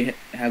literally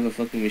have a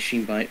fucking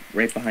machine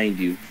right behind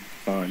you.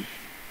 Fine.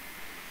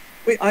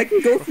 Wait, I can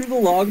go through the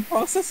log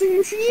processing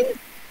machine?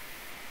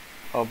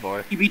 Oh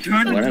boy. You be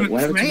turned What- into what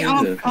a happened crate? to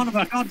Oh, the- Connor,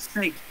 for God's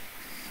sake.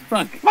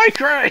 Fuck. My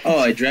crate! Oh,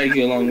 I drag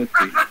you along with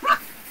me.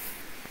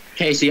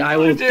 Casey, I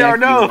will deck dear, you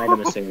no. an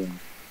item assailant.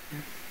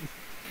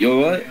 Yo,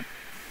 what?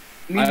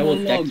 I will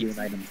Need more deck logs. you an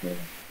item assailant.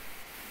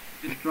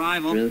 Just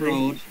drive up Really?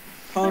 road.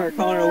 Connor,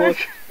 look.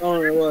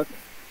 Connor, look.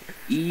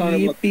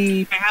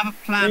 Yippee. I have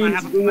a plan, I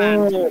have a Praise the plan.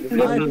 world.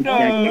 I would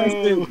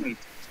No. deck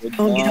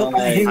Can't get up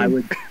there. I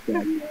would deck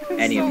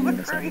any of you in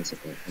this item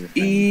assailant.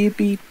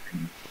 Yippee.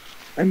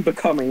 I'm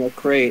becoming a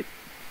crate.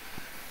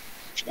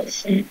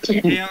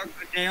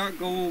 JR,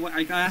 go away.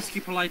 I ask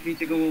you politely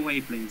to go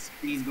away, please.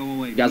 Please go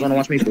away. You guys want to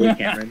watch me bully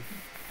Cameron?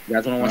 You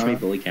guys want to watch me Uh-huh.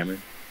 bully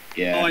Cameron? Oh,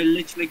 Yeah. I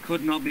literally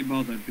could not be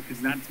bothered because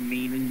that's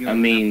mean and you're. I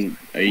mean,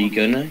 are you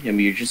gonna? I mean,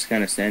 you're just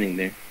kind of standing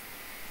there.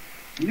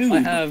 Noob. I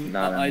have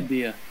No, an no.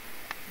 idea.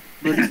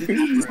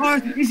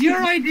 Is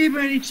your idea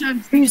by any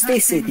chance? Who's the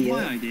this same as idiot?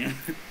 My idea.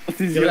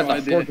 What is Yo, your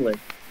that's a idea? forklift.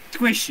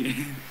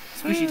 Squishy.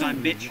 Squishy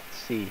time, bitch. Let's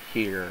see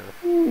here.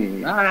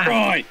 Ah,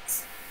 Right.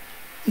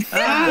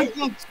 Ah,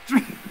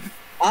 fuck.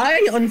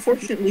 I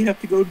unfortunately have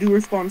to go do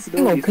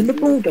responsibilities. Hang on, can the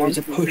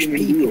bulldozer push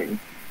people?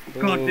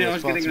 God damn, I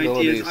was getting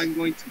ideas. I'm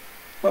going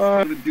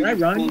to do Can I this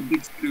run? called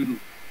Big Strudel.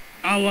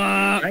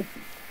 Oh,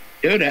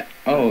 do that.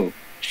 Oh,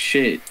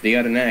 shit. They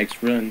got an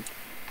axe. Run.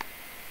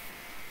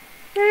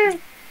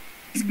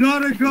 He's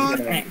got a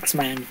gun.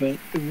 Axeman, but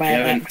Yeah,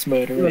 axe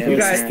murderer you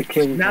versus guys- the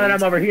kill. now that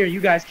I'm over here, you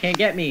guys can't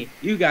get me.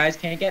 You guys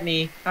can't get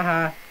me.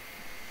 Haha.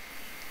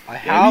 I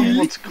have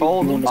what's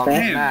called a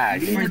Understand?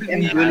 mag. You and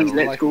and I Willie,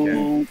 like let's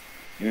go.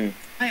 Hey,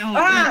 oh,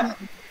 Ah!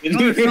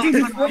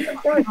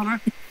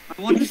 Connor,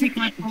 I want to see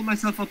can I pull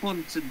myself up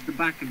onto the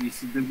back of you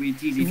so that we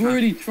tease each You've other.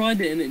 already tried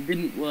it and it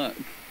didn't work.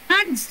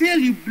 Stand still,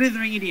 you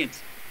blithering idiot.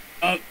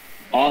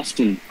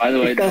 Austin, by the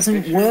way, It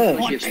doesn't work.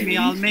 Watch me,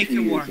 I'll make it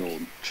work.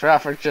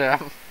 Traffic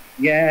jam.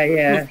 Yeah,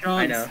 yeah. Look,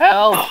 I know.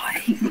 Help!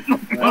 Oh,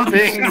 I'm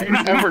being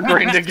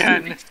evergreened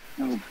again.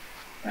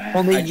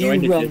 only I you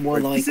joined the run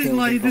Discord. while I This is kill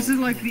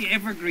like them. the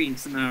evergreen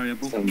scenario,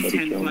 but Somebody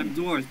 10 kill times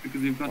worse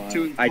because we've got Wow.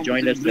 two. I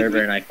joined a incompetent server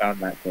blithering- and I found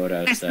that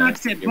photo. Yes, so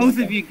that's it. you're Both of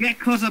welcome. you get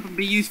cut up and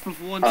be useful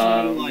for once in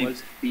your life.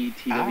 was the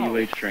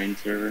TWA train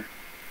server.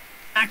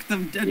 Attack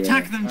them,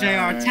 attack them,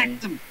 JR, attack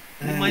them.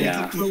 My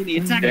Yeah. little crony,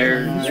 attack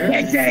They're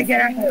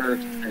them.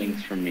 first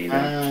things from me,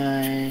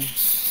 though.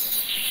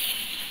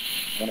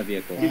 Want a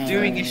vehicle. You're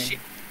doing a shit.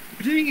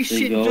 You're doing a They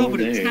shit go job at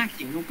there.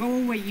 attacking. No, go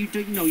away. You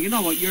do. No, you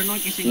know what? You're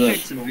not getting Look.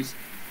 fed tonight.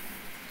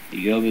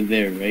 You go over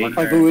there, right?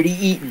 I've already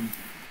eaten.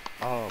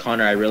 Oh.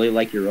 Connor, I really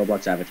like your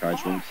Roblox avatar.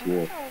 It's really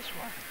cool.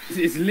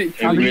 It's It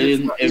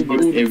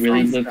literally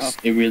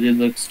really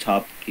looks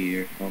top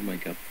tier. Oh my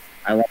god.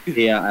 I like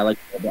the I like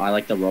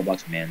the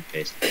Roblox man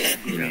face.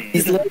 You know.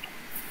 He's like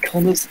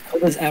Connor's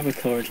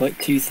avatar is like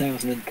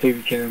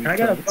 2002 Jeremy. Can I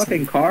get a Clarkson.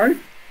 fucking car?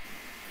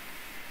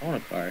 I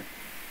want a car.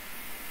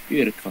 You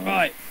get a car.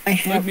 Right. I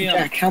have me up.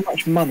 Jack. How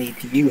much money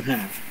do you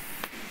have?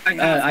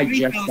 I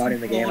just got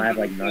in the game, I have,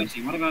 like, none.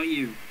 What about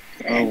you?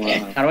 Oh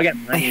wow. How do I get I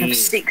money? have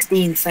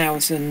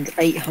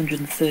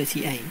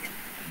 16,838.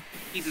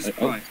 Jesus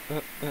Christ.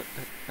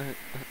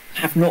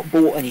 Have not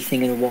bought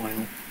anything in a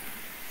while.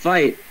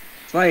 Fight.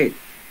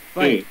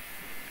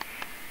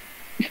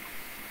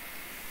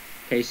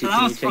 Casey, That can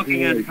you was take fucking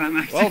me?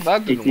 anticlimactic. Well,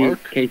 that didn't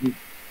work.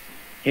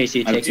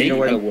 Casey, I'm take me to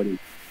where the taking- wood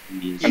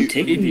is. I'm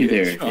taking you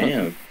there. Idiot.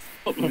 Damn.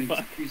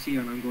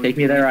 Take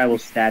me there, I will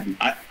stab you.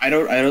 I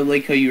don't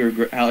like how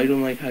you I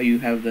don't like how you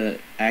have the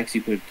axe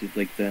equipped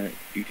like that.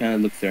 You kind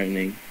of look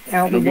threatening. I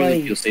Out the don't really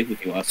way. feel safe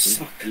with you, Austin.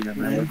 Suck, You know,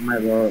 man. my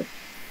little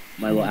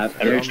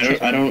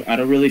I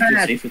don't really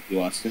feel safe with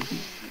you, Austin.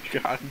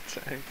 God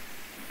dang.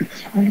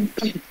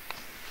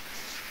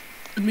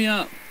 Put me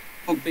up.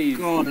 Oh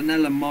God, an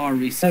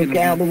Elamari So skin.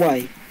 get out of the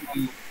way.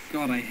 Oh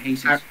God, I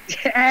hate it.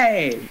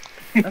 Hey,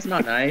 that's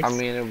not nice. I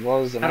mean, it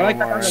was an How do I cut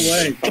down the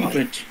Almari. wood? Jump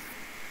it.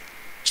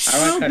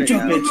 How do I cut it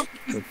Jump down?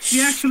 it. The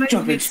actual Stop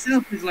enemy it.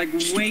 itself is like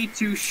way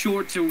too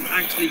short to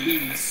actually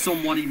be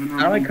somewhat even.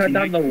 How do I cut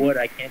remotely down the wood?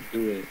 I can't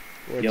do it.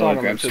 We're Yo, talking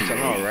grab about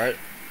 210, some- right?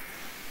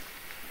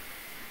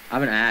 I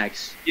have an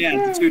axe. Yeah,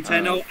 the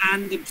 210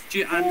 and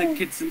the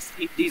Kitson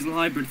diesel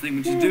hybrid thing,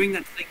 which is doing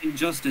that thing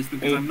injustice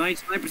because I'm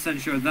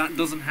 99% sure that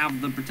doesn't have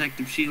the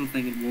protective shield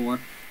thing in war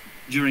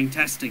during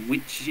testing.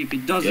 Which, if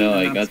it doesn't, Yeah,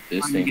 I then got that's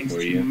this fine thing against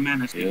for you.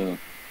 humanity. Yeah.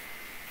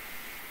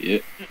 Yeah.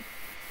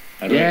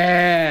 How do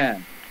Yeah.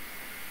 I,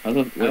 how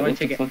the, How do I what the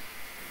take it? fuck?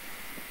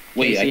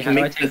 Wait, Casey, I how can do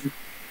I make take this.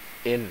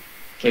 In. Wait,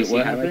 Casey,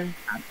 what how do I- happened?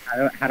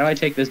 How do I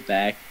take this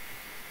back?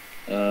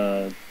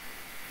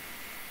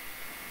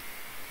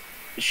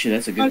 Shit,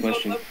 that's a good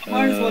question.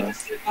 Might as well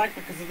just sit back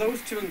because of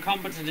those two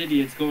incompetent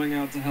idiots going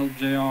out to help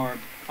JR,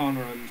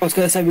 Connor, and. I was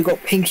going to say we've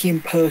got Pinky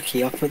and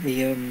Perky up at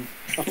the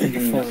up in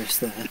the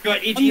forest there. You got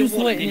I'm idiot just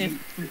one,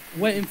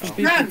 waiting for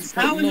people Chance, to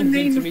put how in the logs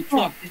name into of me fuck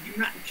truck. did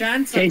you not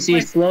Chance? Casey,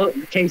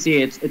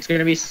 it's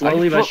gonna be I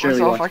slowly can but flip surely.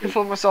 myself. I watch can it.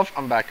 flip myself.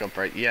 I'm back up,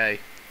 right? Yay.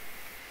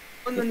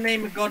 In the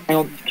name of God. Hang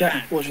on,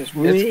 Jack, watch this.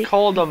 Really? It's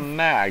called a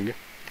mag.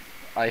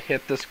 I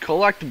hit this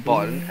collect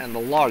button and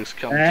the logs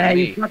come to Hey, you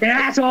me. fucking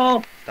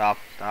asshole! Stop.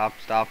 Go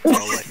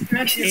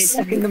away.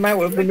 Sucking them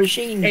out of the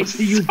machine.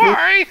 Casey, you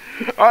Sorry!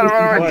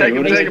 Alright, What? take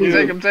him, What did take I him, do?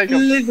 take him, take him.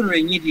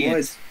 Slithering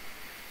idiots.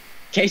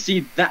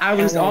 Casey, I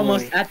was Hello.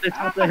 almost at the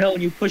top of the hill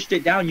and you pushed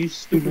it down, you Do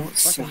stupid not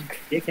fucking suck.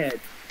 dickhead.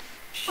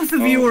 Both of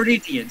you are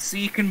idiots, so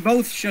you can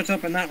both shut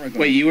up in that regard.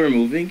 Wait, you were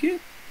moving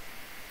it?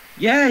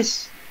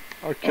 Yes!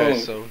 Okay, Oh.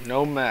 so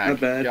no mag. Not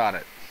bad. Got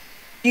it.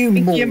 You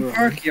Pinky and moron.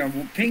 Perky are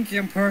Pinky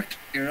and Perky.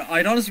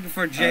 I'd honestly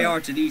prefer JR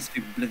to these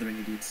two blithering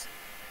idiots.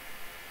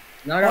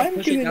 Now I gotta I'm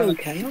push it doing down.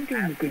 okay. I'm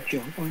doing a good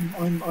job.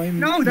 I'm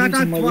No, that's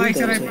using my why I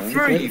said I windows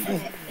prefer as a you. great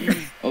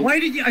effect. Oh. Why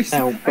did you? I Now,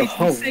 say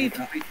behold.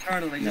 that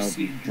eternally. Now Just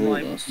see behold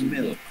drive us. up the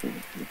mill.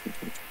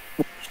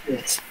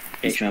 Yes,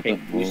 Okay, Snap okay.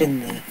 that bull. in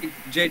there.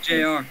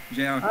 JR.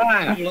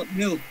 Ah. Pull up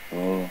mill.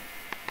 Oh.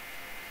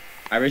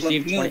 I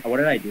received Look, 20. What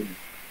did I do?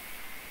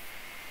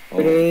 Oh.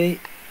 Ready?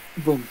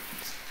 Boom.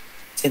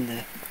 It's in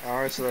there.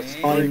 Alright, so that's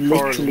I'm 3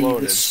 cars Literally the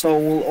loaded.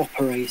 sole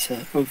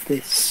operator of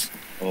this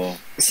Oh.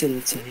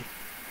 facility.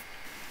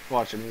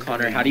 Watch him.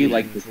 Connor, how do you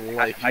like this?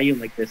 How do you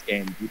like this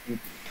game? Do you think,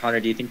 Connor,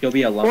 do you think you'll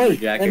be a Wait,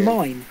 lumberjacker they're in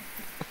mine.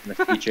 the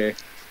future?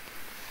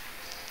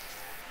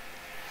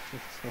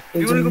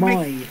 Those wanna are go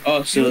mine.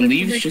 Oh, so You the wanna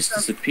leaves make just some-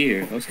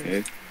 disappear.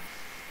 Okay.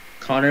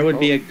 Connor would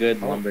be a good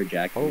Oh.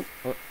 lumberjack.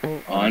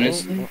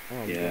 Honestly?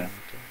 Yeah.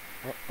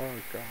 Oh,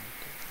 God.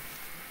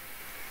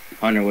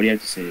 Connor, what do you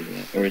have to say to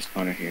that? Or is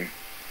Connor here? These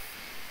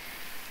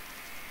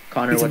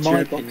Connor, are what's your my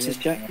opinion? boxes,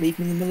 Jack. Leave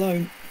me them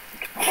alone.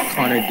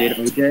 Connor, did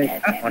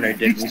OJ? Connor,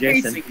 did He's OJ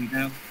chasing Simpson? me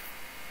now.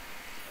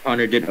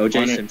 Connor, did OJ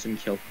Connor- Simpson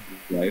kill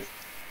his wife?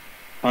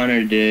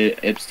 Connor, did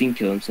Epstein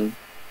kill himself?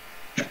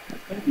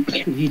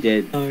 He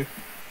did. No.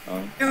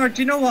 Oh. JR,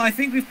 do you know what? I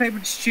think we've played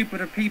with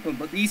stupider people,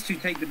 but these two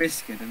take the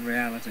biscuit in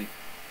reality.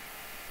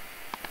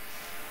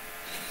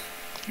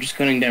 I'm just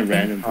cutting down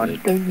random Connor,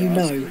 wood. Don't you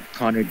know?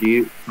 Connor,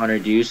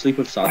 do you sleep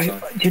with socks on?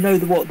 Do you know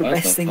what the What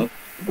best the thing? fuck?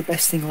 The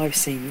best thing I've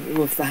seen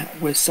with that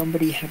was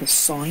somebody had a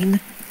sign,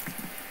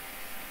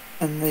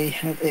 and they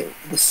had it.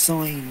 The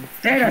sign.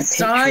 They had a picture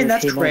sign? of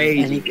That's him on it,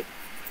 and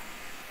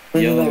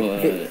crazy.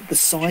 Yo, the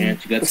sign.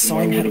 Chance, you got The some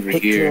more sign wood had a over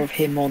picture here. of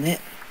him on it,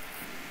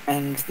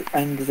 and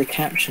the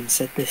caption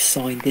said this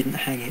sign didn't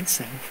hang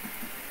itself.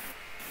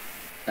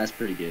 That's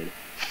pretty good.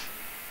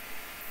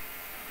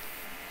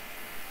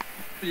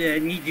 Yeah, I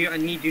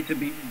need you to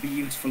be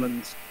useful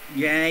and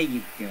yeah,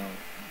 you go.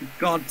 For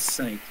God's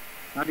sake.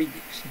 How did you...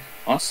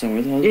 Austin,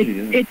 where the hell did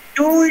you go? It's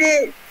doing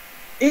it!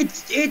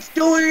 It's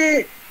doing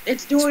it!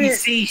 It's doing it!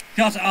 CC,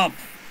 shut up.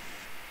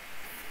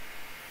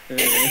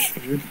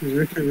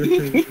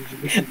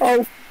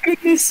 Oh,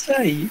 goodness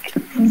sake!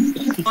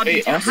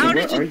 Hey, Austin, How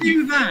where did you are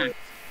do that?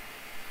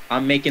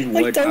 I'm making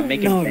I wood. don't I'm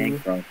making know.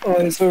 bank, bro. Oh,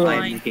 it's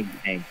alright. I'm making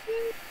bank.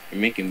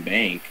 You're making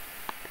bank.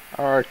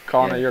 Alright,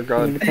 Connor, Yeah. you're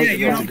good. Yeah, You're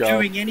you're good not to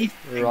go. doing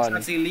anything. Run.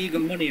 That's illegal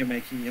money you're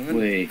making, young.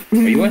 Wait, are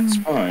you at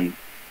spawn?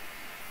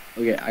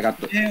 Okay, I got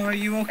the. Yeah, are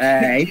you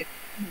okay? Hey.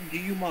 Do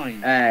you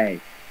mind? Hey,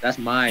 that's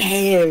mine.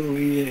 Hell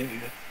yeah!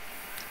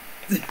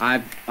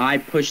 I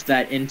pushed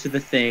that into the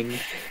thing.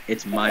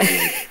 It's my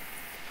wood.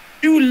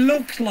 You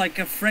look like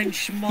a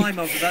French mime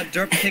of that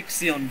Dirt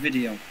Pixie on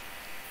video.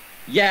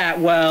 Yeah,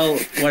 well,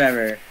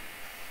 whatever.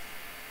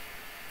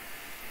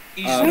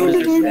 How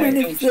did I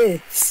manage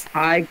this?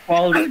 High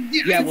quality.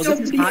 Yeah, well, this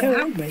is Somebody How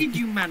help me. did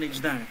you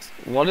manage that?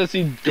 What has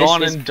he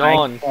gone and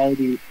done?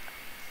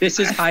 This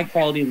is high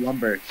quality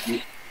lumber. You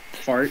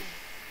fart.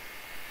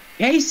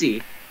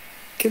 Casey.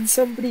 Can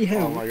somebody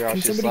help? Oh my gosh, Can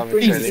he's somebody slamming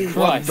bring Casey. this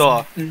What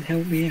the? and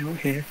help me out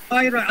here?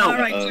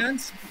 Alright,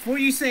 Chance. Before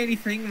you say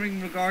anything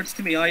in regards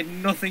to me, I had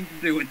nothing to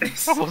do with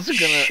this. I wasn't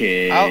gonna.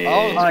 Shit. I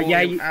was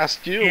yeah, going to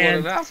ask you what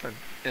and- had happened.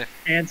 Yeah.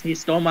 Chance, he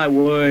stole my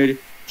wood.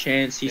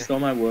 Chance, he stole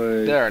my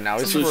wood. There, now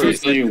he's So free.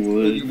 still your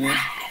wood.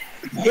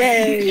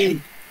 Yay!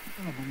 Oh,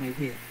 my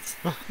wheels.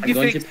 I'm You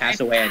going to fixed pass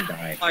it. away and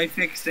die. I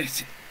fixed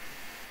it.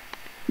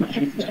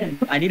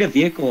 I need a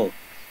vehicle.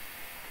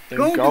 Then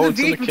Go go to the to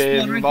the vehicle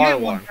cave spawner and and buy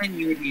get one. then,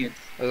 you idiot.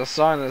 There's a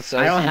sign that says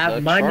I don't have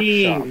the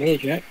money. truck shop. Come here,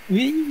 Jack.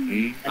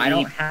 I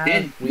don't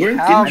have. We Didn't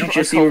have you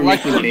just even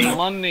make collected the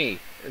money.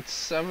 It's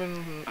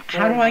 7.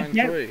 How do I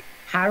get-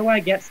 How do I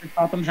get some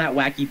Topham Hat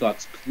Wacky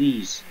Bucks,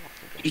 please?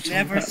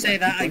 Never say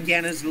that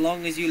again as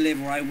long as you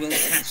live, or I will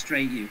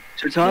castrate you.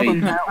 So top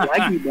them hat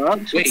wacky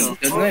bugs.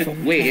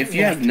 Wait, if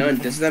you have none,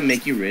 does that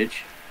make you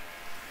rich?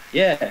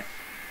 Yeah.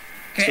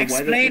 Okay, So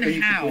why the explain fuck are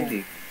you how.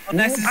 complaining?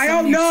 Unless it's I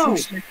don't some know.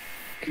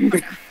 new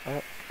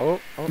social- Oh,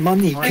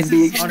 Money unless can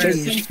be it's some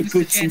exchanged for socialist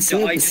goods and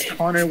agenda, I just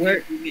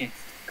services.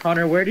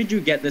 Connor, where did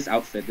you get this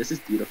outfit? This is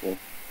beautiful.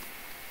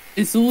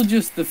 It's all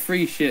just the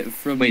free shit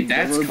from Wait, the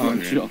that's Roblox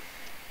Connor. shop.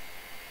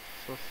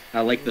 I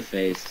like the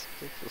face.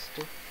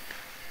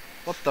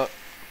 what the?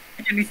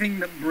 Anything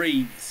that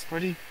breathes.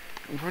 Where'd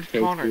Okay,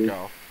 Connor cool.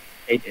 go?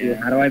 Casey, Yeah.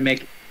 how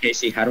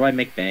do I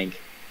make bank?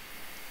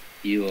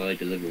 You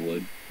deliver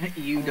wood.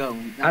 You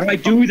don't. How do I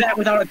do that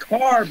without a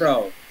car,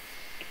 bro?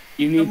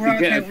 You need Well, to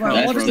get a okay, well,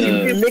 car what That's does from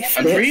it the. lift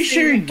I'm it pretty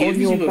sure it on gives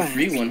your you a back.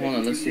 free one. Hold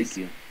on, let's take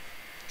you.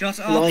 Just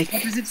Like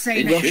what does it say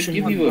It next should to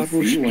give one? you a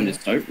free one to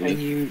start and with.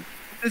 you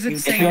Does it you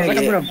say It feels like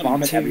I'm carry gonna it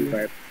vomit to-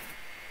 everywhere.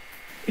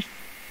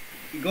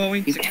 you're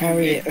going you to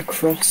carry commit- it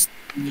across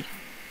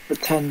the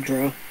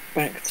tundra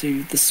back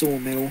to the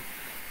sawmill,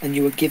 and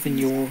you are given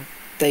your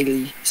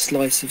daily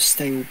slice of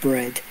stale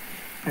bread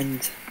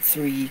and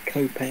 3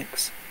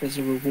 kopecks as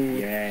a reward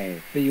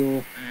Yay. for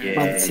your Yay.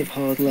 months of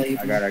hard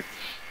labour.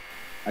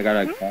 I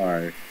got a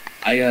car.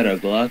 I got a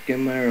Glock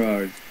in my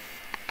yard.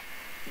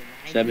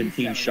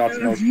 17 shots,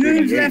 no You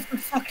 38. left the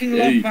fucking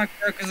Hey. lock back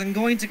there because I'm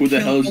going to Who the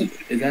kill hell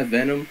both is that?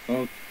 Venom?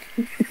 Oh, of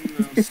you.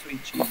 No,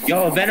 sweet Jesus.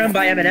 Yo, Venom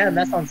by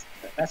Eminem.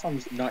 That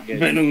sounds not good.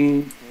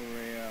 Venom.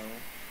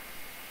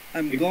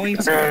 I'm going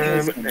to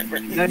kill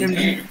someone.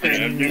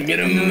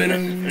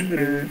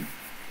 Venom.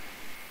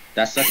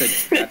 That's such a.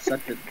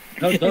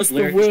 Those It's the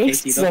lyrics,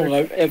 worst Casey. song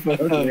I've ever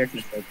Those heard. lyrics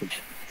are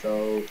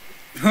so.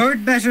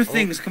 Heard better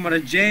things come out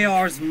of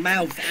JR's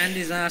mouth and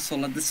his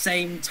asshole at the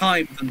same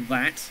time than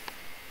that.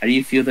 How do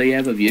you feel that you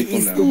have a vehicle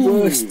It's now? the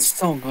worst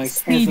song I've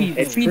Speedy, ever heard.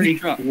 It's pretty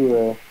truck.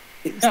 cool.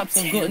 It's Chaps,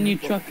 I've got a new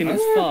terrible. truck and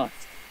it's fast.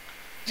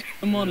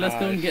 Come on, let's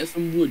go and Nice. get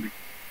some wood.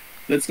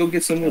 Let's go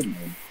get some wood.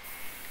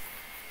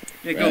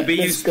 Yeah, go be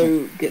Let's useful.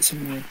 go get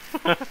some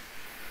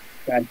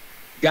wood.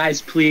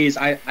 Guys, please,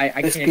 I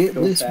Let's can't get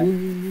go this fast.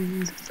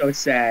 wood. So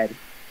sad.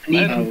 I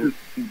need Oh. you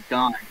to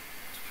die.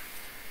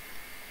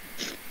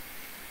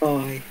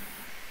 Bye.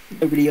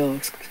 Nobody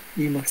asked.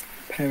 You must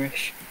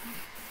perish.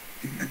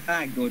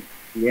 Ah, good.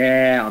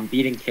 Yeah, I'm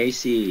beating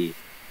Casey.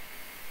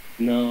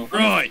 No.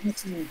 Right.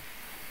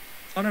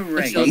 On a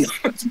ring.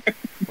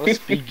 Let's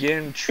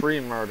begin tree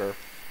murder.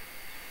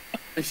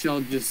 I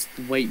shall just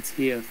wait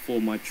here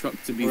for my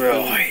truck to be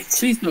Right. filled.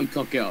 Please don't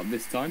cock it up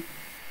this time.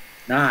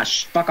 Nah,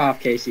 fuck off,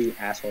 Casey,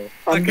 asshole.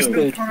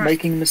 Understood. Alright.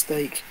 Making a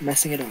mistake,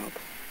 messing it up.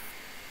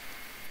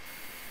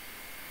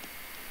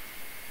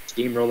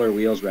 Steamroller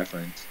wheels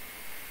reference.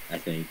 I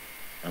think.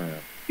 I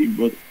don't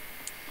know.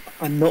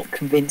 I'm not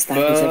convinced that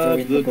is ever Bob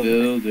in the the book.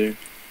 Builder.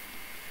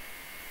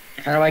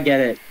 How do I get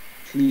it?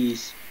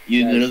 Please.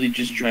 You Guys. literally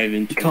just drive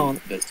into You can't.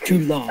 it. That's Too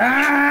it. large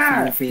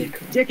Ah! for your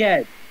vehicle.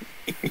 Dickhead!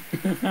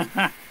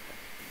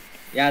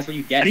 Yeah, that's what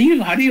you get.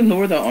 How do you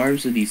lower the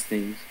arms of these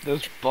things?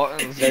 There's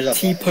buttons. There's a-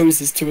 T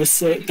poses to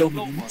assert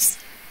dominance.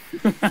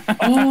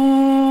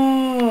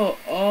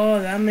 Oh,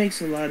 that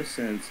makes a lot of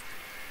sense.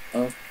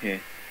 Okay.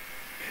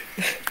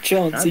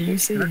 Chance, are you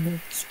seeing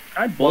this?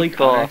 Can I bully What the-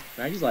 Connor?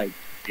 Can I just like...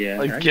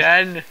 Yeah.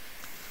 Again?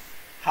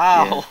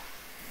 How?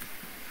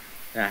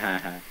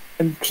 Yeah.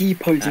 I'm T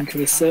posing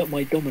to assert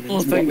my dominance.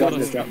 Oh, thank Watch God I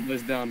this. strapped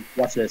those down.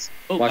 Watch this.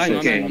 Oh, Watch hang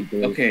this. on. Okay. I'm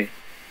bully. Okay.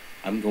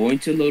 I'm going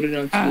to load it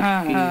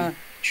onto the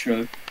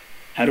truck.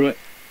 How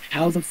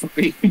the fuck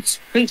are you?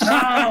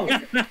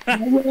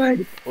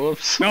 Oh!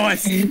 Whoops.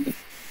 Nice!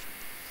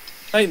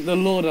 Thank the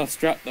Lord I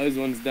strapped those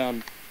ones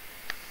down.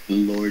 The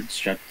Lord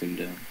strapped them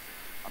down.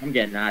 I'm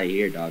getting out of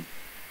here, dog.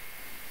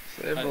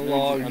 Save the Right, let me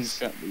logs. just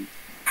unstrap these.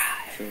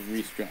 So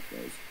restrap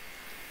those.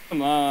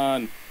 Come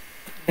on.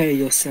 Prepare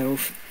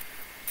yourself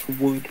for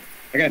wood.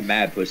 I got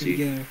mad pussy.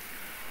 Yeah.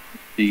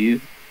 Do you?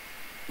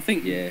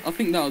 I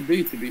think that'll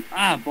do to be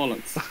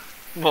bollocks.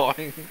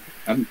 Boy.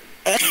 Connor,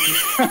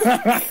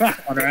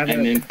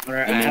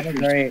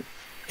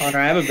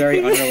 I have a very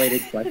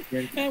unrelated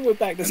question. And we're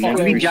back to I'm in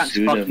square. Jack's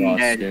pursuit of fucking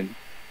dead. Austin.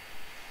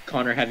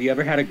 Connor, have you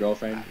ever had a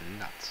girlfriend?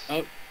 Nuts.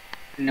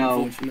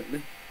 No.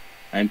 Unfortunately.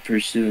 I'm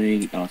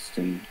pursuing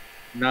Austin.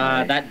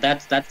 Nah, Right.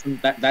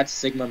 that's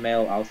Sigma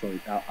male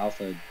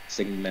alpha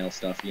Sigma male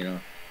stuff, you know.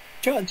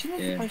 John, do you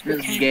know Yeah. if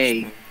That's gay.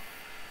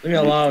 Leave me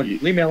alone.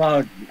 Leave me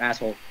alone, you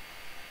asshole.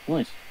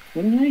 What?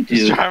 What did I do?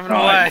 He's driving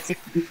away.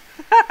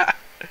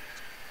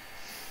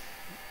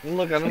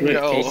 Look at him Look,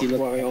 go. Casey, Don't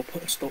look. worry, I'll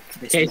put a stop to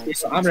this Casey,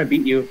 nonsense. I'm gonna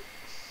beat you.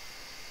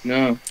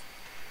 No.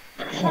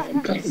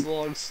 This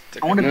long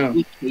stick. I want to No.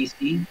 beat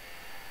Casey.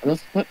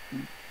 What?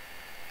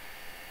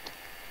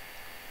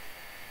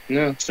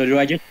 No. So do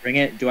I just bring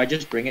it? Do I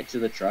just bring it to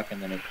the truck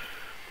and then it?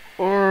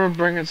 Or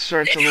bring it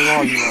straight to the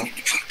log mill.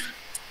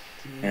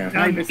 Yeah. Can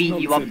I This beat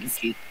you up, nonsense.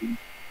 Casey?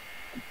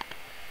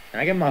 Can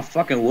I get my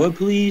fucking wood,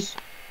 please?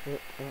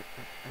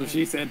 So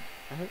she said,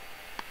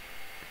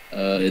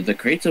 The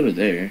crate's over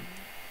there.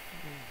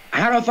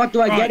 How the fuck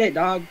do I get it,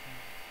 dog?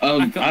 I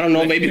don't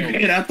know. Maybe Yeah.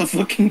 get out the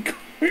fucking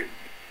car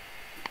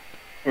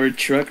or a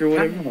truck or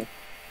whatever.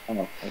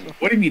 Oh,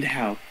 What do you mean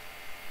how?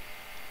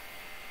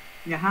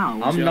 Yeah,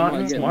 how? I'm Yeah, I not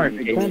might get smart.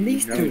 one. Casey, Man,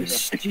 these you know two are that.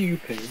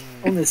 stupid.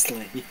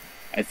 Honestly.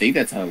 I think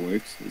that's how it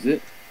works. Is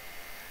it?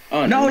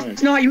 Oh No, no.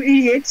 it's not, you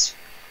idiots.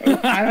 I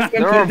haven't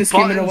There played are this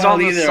game in a buttons while on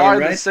the either. side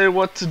that Alright. say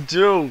what to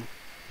do.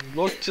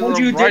 Look to Told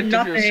the you right did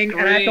of your nothing,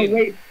 and I have to screen.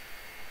 wait.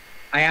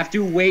 I have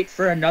to wait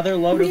for another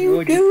load What are of you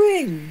wood.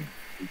 doing?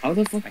 How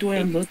the fuck do I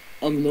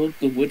unload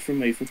the wood from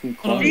my fucking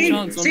 "Hold car? on, See?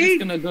 chance. I'm See?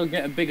 just gonna go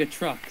get a bigger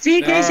truck." See,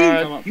 Then Casey?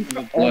 I'll come up You with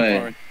the What?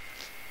 forest.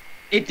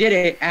 It did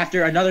it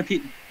after another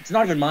piece. It's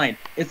not even mine.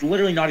 It's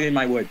literally not even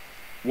my wood.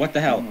 What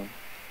the hell? Oh.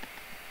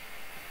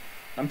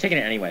 I'm taking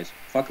it anyways.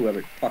 Fuck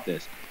whoever. Fuck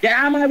this. Get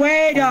out of my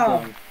way,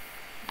 dog!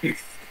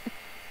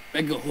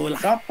 Bigger hole.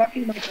 Stop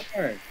fucking my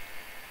car.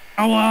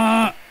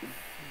 Awa!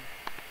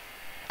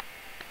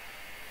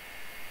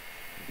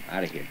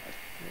 Out of here.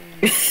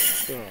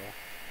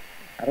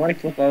 How do I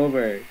flip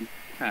over?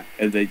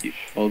 And then you,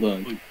 hold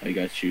on, I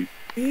got you.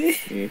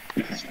 Yeah.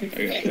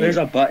 There's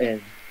a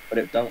button, but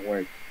it don't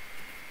work.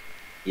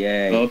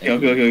 Yay. Okay,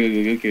 thank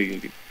okay, you.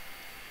 okay.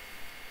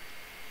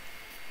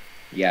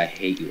 Yeah, I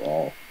hate you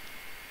all.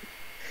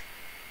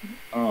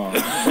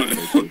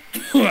 Oh.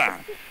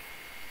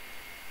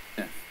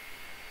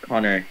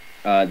 Connor,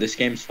 this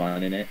game's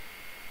fun, isn't it?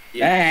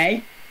 Yeah.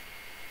 Hey!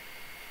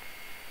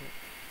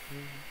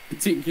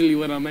 Particularly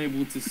when I'm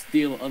able to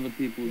steal other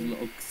people's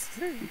logs.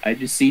 I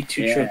just see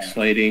two Yeah. trucks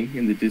fighting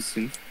in the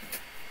distance.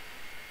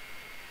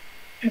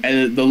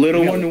 And the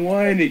little one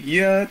won.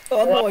 Yeah.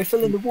 Oh no, I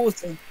fell in the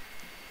water.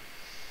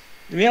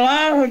 Leave me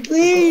alone,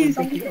 please!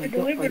 I'm I trying to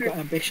got deliver.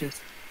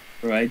 ambitious.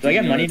 Right. Do I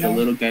get money The now?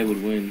 little guy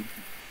would win.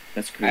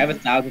 That's I crazy. have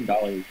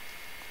 $1,000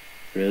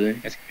 Really?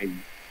 That's crazy.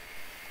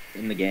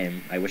 In the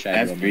game. I wish I I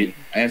had have real money.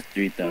 I have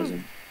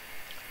 3,000.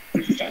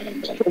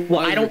 Well,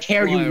 I don't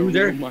care, you Require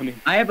loser. real money.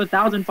 I have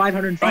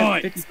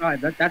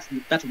 1,555.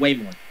 That's way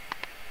more.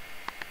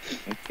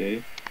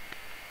 Okay.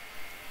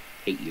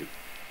 Hate you.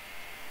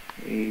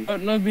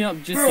 Don't load me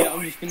up just yet.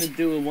 I'm just gonna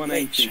do a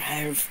 180.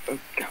 Have a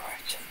go.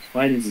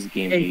 Why does this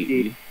game hate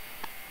me?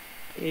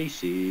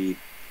 AC.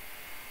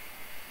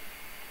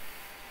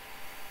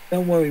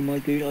 Don't worry, my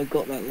dude. I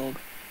got that log.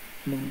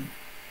 Mine.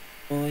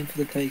 Mine for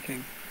the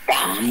taking.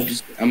 I'm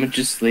gonna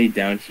just lay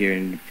down here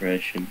in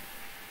depression.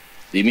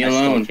 Leave me I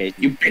stole alone, Casey.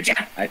 you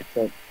bitch!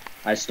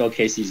 I stole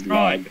Casey's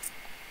log.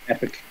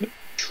 Epic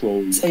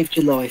troll. Saved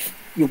your life.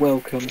 You're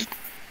welcome.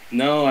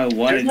 No, I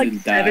wanted to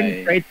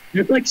die.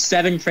 There's like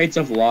 7 crates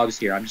of logs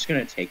here. I'm just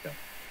gonna take them.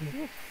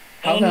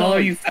 How the hell are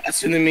you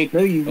faster than me?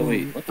 No, you Oh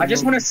wait, won't. what the I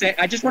just hell?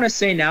 want to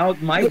say now,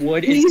 my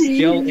wood is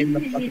still in the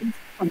fucking.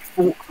 I'm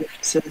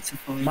forklift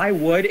certified. My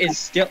wood is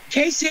still.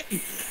 Casey,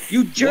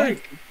 you jerk.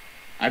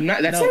 I'm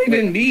not. That's No, not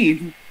even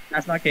me.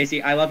 That's not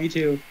Casey. I love you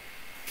too.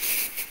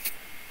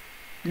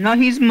 No,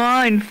 he's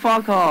mine.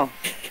 Fuck off.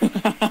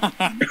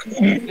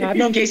 I've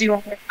known Casey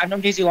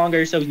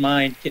longer, so he's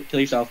mine. Kill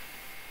yourself.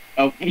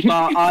 Oh,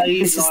 But I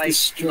This is the like love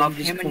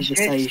strongest him and shit,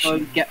 so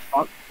conversation. get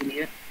fucked,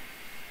 idiot.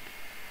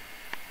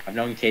 I've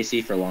known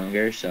Casey for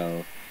longer,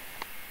 so.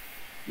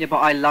 Yeah, but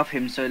I love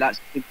him, so that's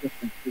the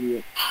difference,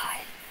 idiot.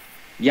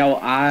 Yo,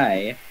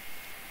 I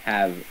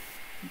have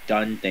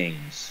done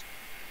things.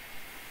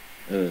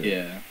 Ugh,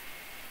 yeah.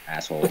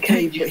 asshole.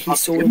 Okay, but he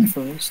saw him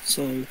first,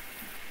 so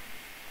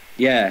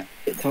Yeah,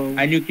 get told.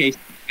 I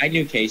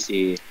knew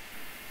Casey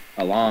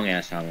a long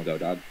ass time ago,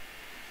 dog.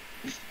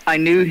 I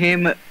knew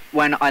him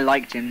when I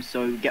liked him,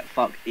 so get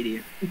fucked,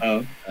 idiot.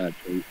 Oh. Put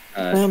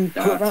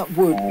that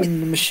wood in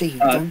the machine.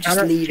 Don't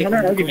just leave it on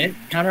the argument.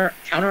 ground.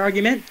 Counter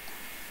argument.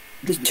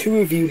 There's 2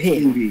 of you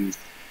here. Boobies.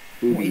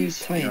 What are you Boobies,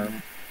 saying? know?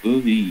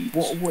 Movies.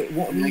 What Oh are you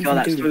my even god,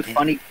 that's doing so here?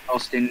 funny,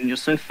 Austin. You're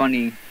so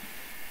funny.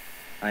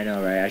 I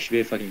know, right? I should be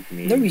a fucking No,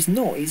 comedian. he's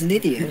not. He's an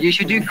idiot. You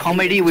should do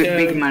comedy with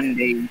Big Man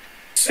Dave.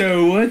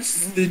 So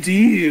what's the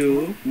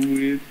deal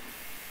with?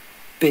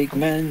 Big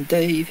man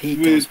Dave, he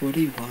With- does what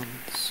he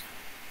wants.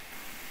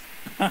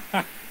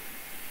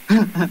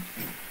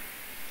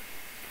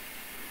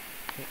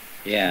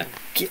 Yeah.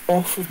 Get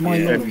off of my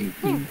Yeah. lorry,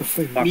 you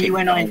buffoon. Fucking Me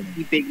when I dumb.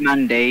 see Big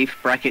Man Dave,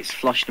 brackets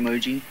flushed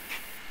emoji.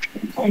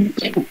 I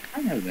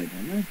know that,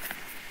 don't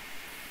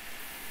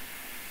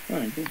I?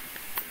 Alright, cool.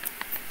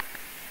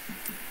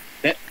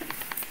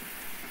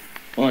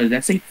 Oh, did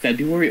that say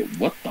February?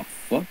 What the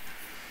fuck?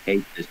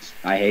 Hate this.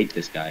 I hate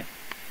this guy.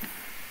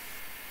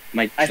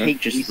 My I truck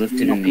hate just these,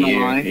 lifted not in the gonna air.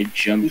 lie. It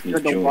jumped You're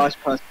with the joy. worst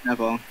person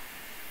ever.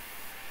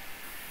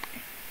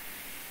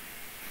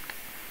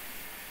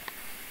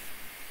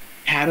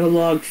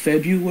 Catalog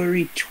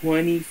February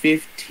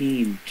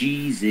 2015.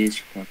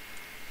 Jesus Christ.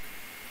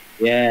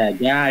 Yeah,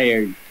 get out of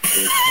here.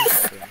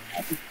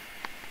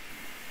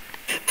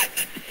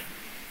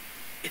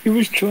 He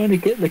was trying to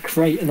get the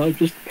crate, and I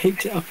just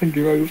picked it up and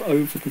drove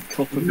over the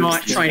top of I'm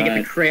not his trying to get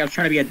God. the crate. I was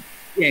trying to be a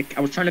dick.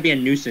 I was trying to be a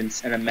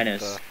nuisance and a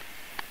menace.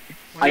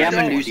 I am a That's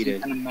what he nuisance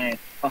did. and a man.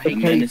 A Okay.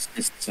 menace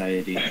to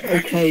society.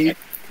 Okay.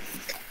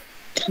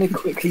 I'm gonna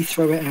quickly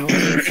throw it out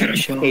to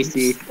Chance,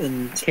 Casey.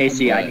 and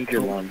Casey, I I'm, need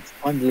your lungs.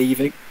 I'm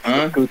leaving.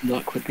 Huh? Good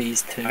luck with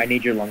these two. I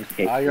need your lungs,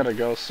 Casey. I gotta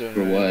go soon.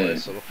 For anyway, what?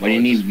 so it'll Why do you probably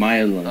need my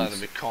just,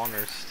 lungs? be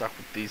Connor stuck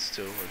with these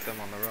two, with them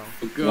on their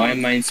own. Why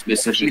mine I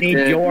specifically?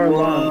 need your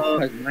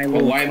lungs. 'Cause my But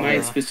lungs why are-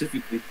 mine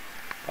specifically?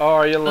 Oh,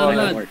 are you lying?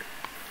 lad. Work.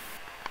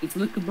 Let's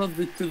look above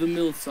the to the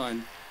mill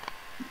sign.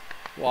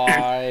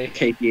 Why?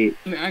 Casey,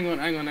 Hang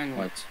on.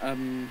 What?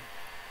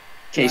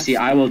 Casey,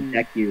 I will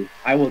deck you.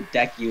 I will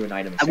deck you an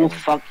item. I will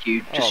selling. fuck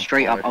you. Just Oh,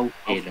 straight up. boy.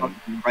 I'll fuck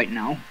you right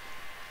now.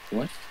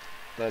 What?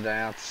 The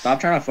dance.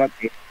 Stop trying to fuck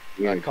me.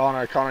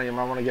 Connor, you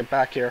might want to get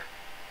back here.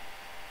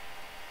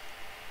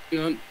 Hang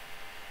on.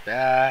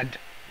 Dad,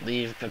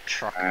 leave the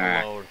truck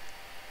Ah. alone.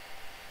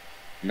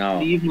 No.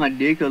 Leave my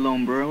dick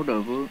alone, bro. What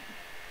the fuck?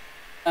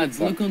 Lads,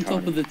 Fuck look on top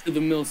Connor. of the to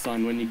the mill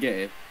sign when you get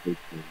it.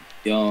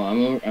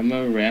 Yo, I'm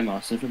a ram.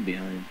 I'll sit from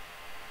behind.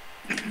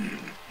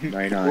 No,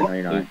 you're not. No,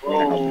 you're not.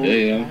 Oh,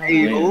 Yeah.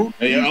 hey, yo.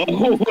 Yeah.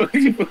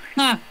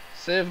 Ha!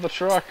 Save the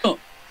truck.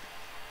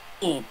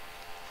 Oh,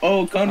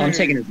 Oh, Connor. I'm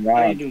taking his What are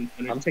you ride. doing,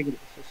 Connor? I'm taking.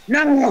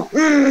 No!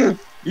 Ugh!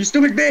 You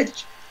stupid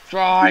bitch!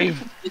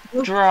 Drive! it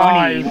looks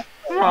Drive!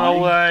 Run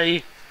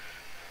away!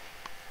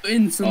 funny.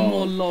 In some Oh.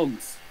 more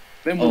logs.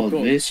 Then Oh, we'll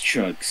go. this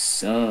truck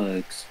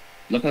sucks.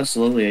 Look how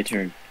slowly I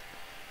turn.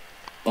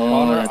 Oh,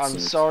 Connor, that I'm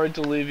sucks. sorry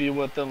to leave you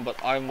with them, but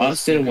I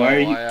must Austin, go. why are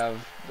you-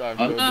 I've Ah.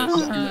 go do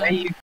something. Hey, you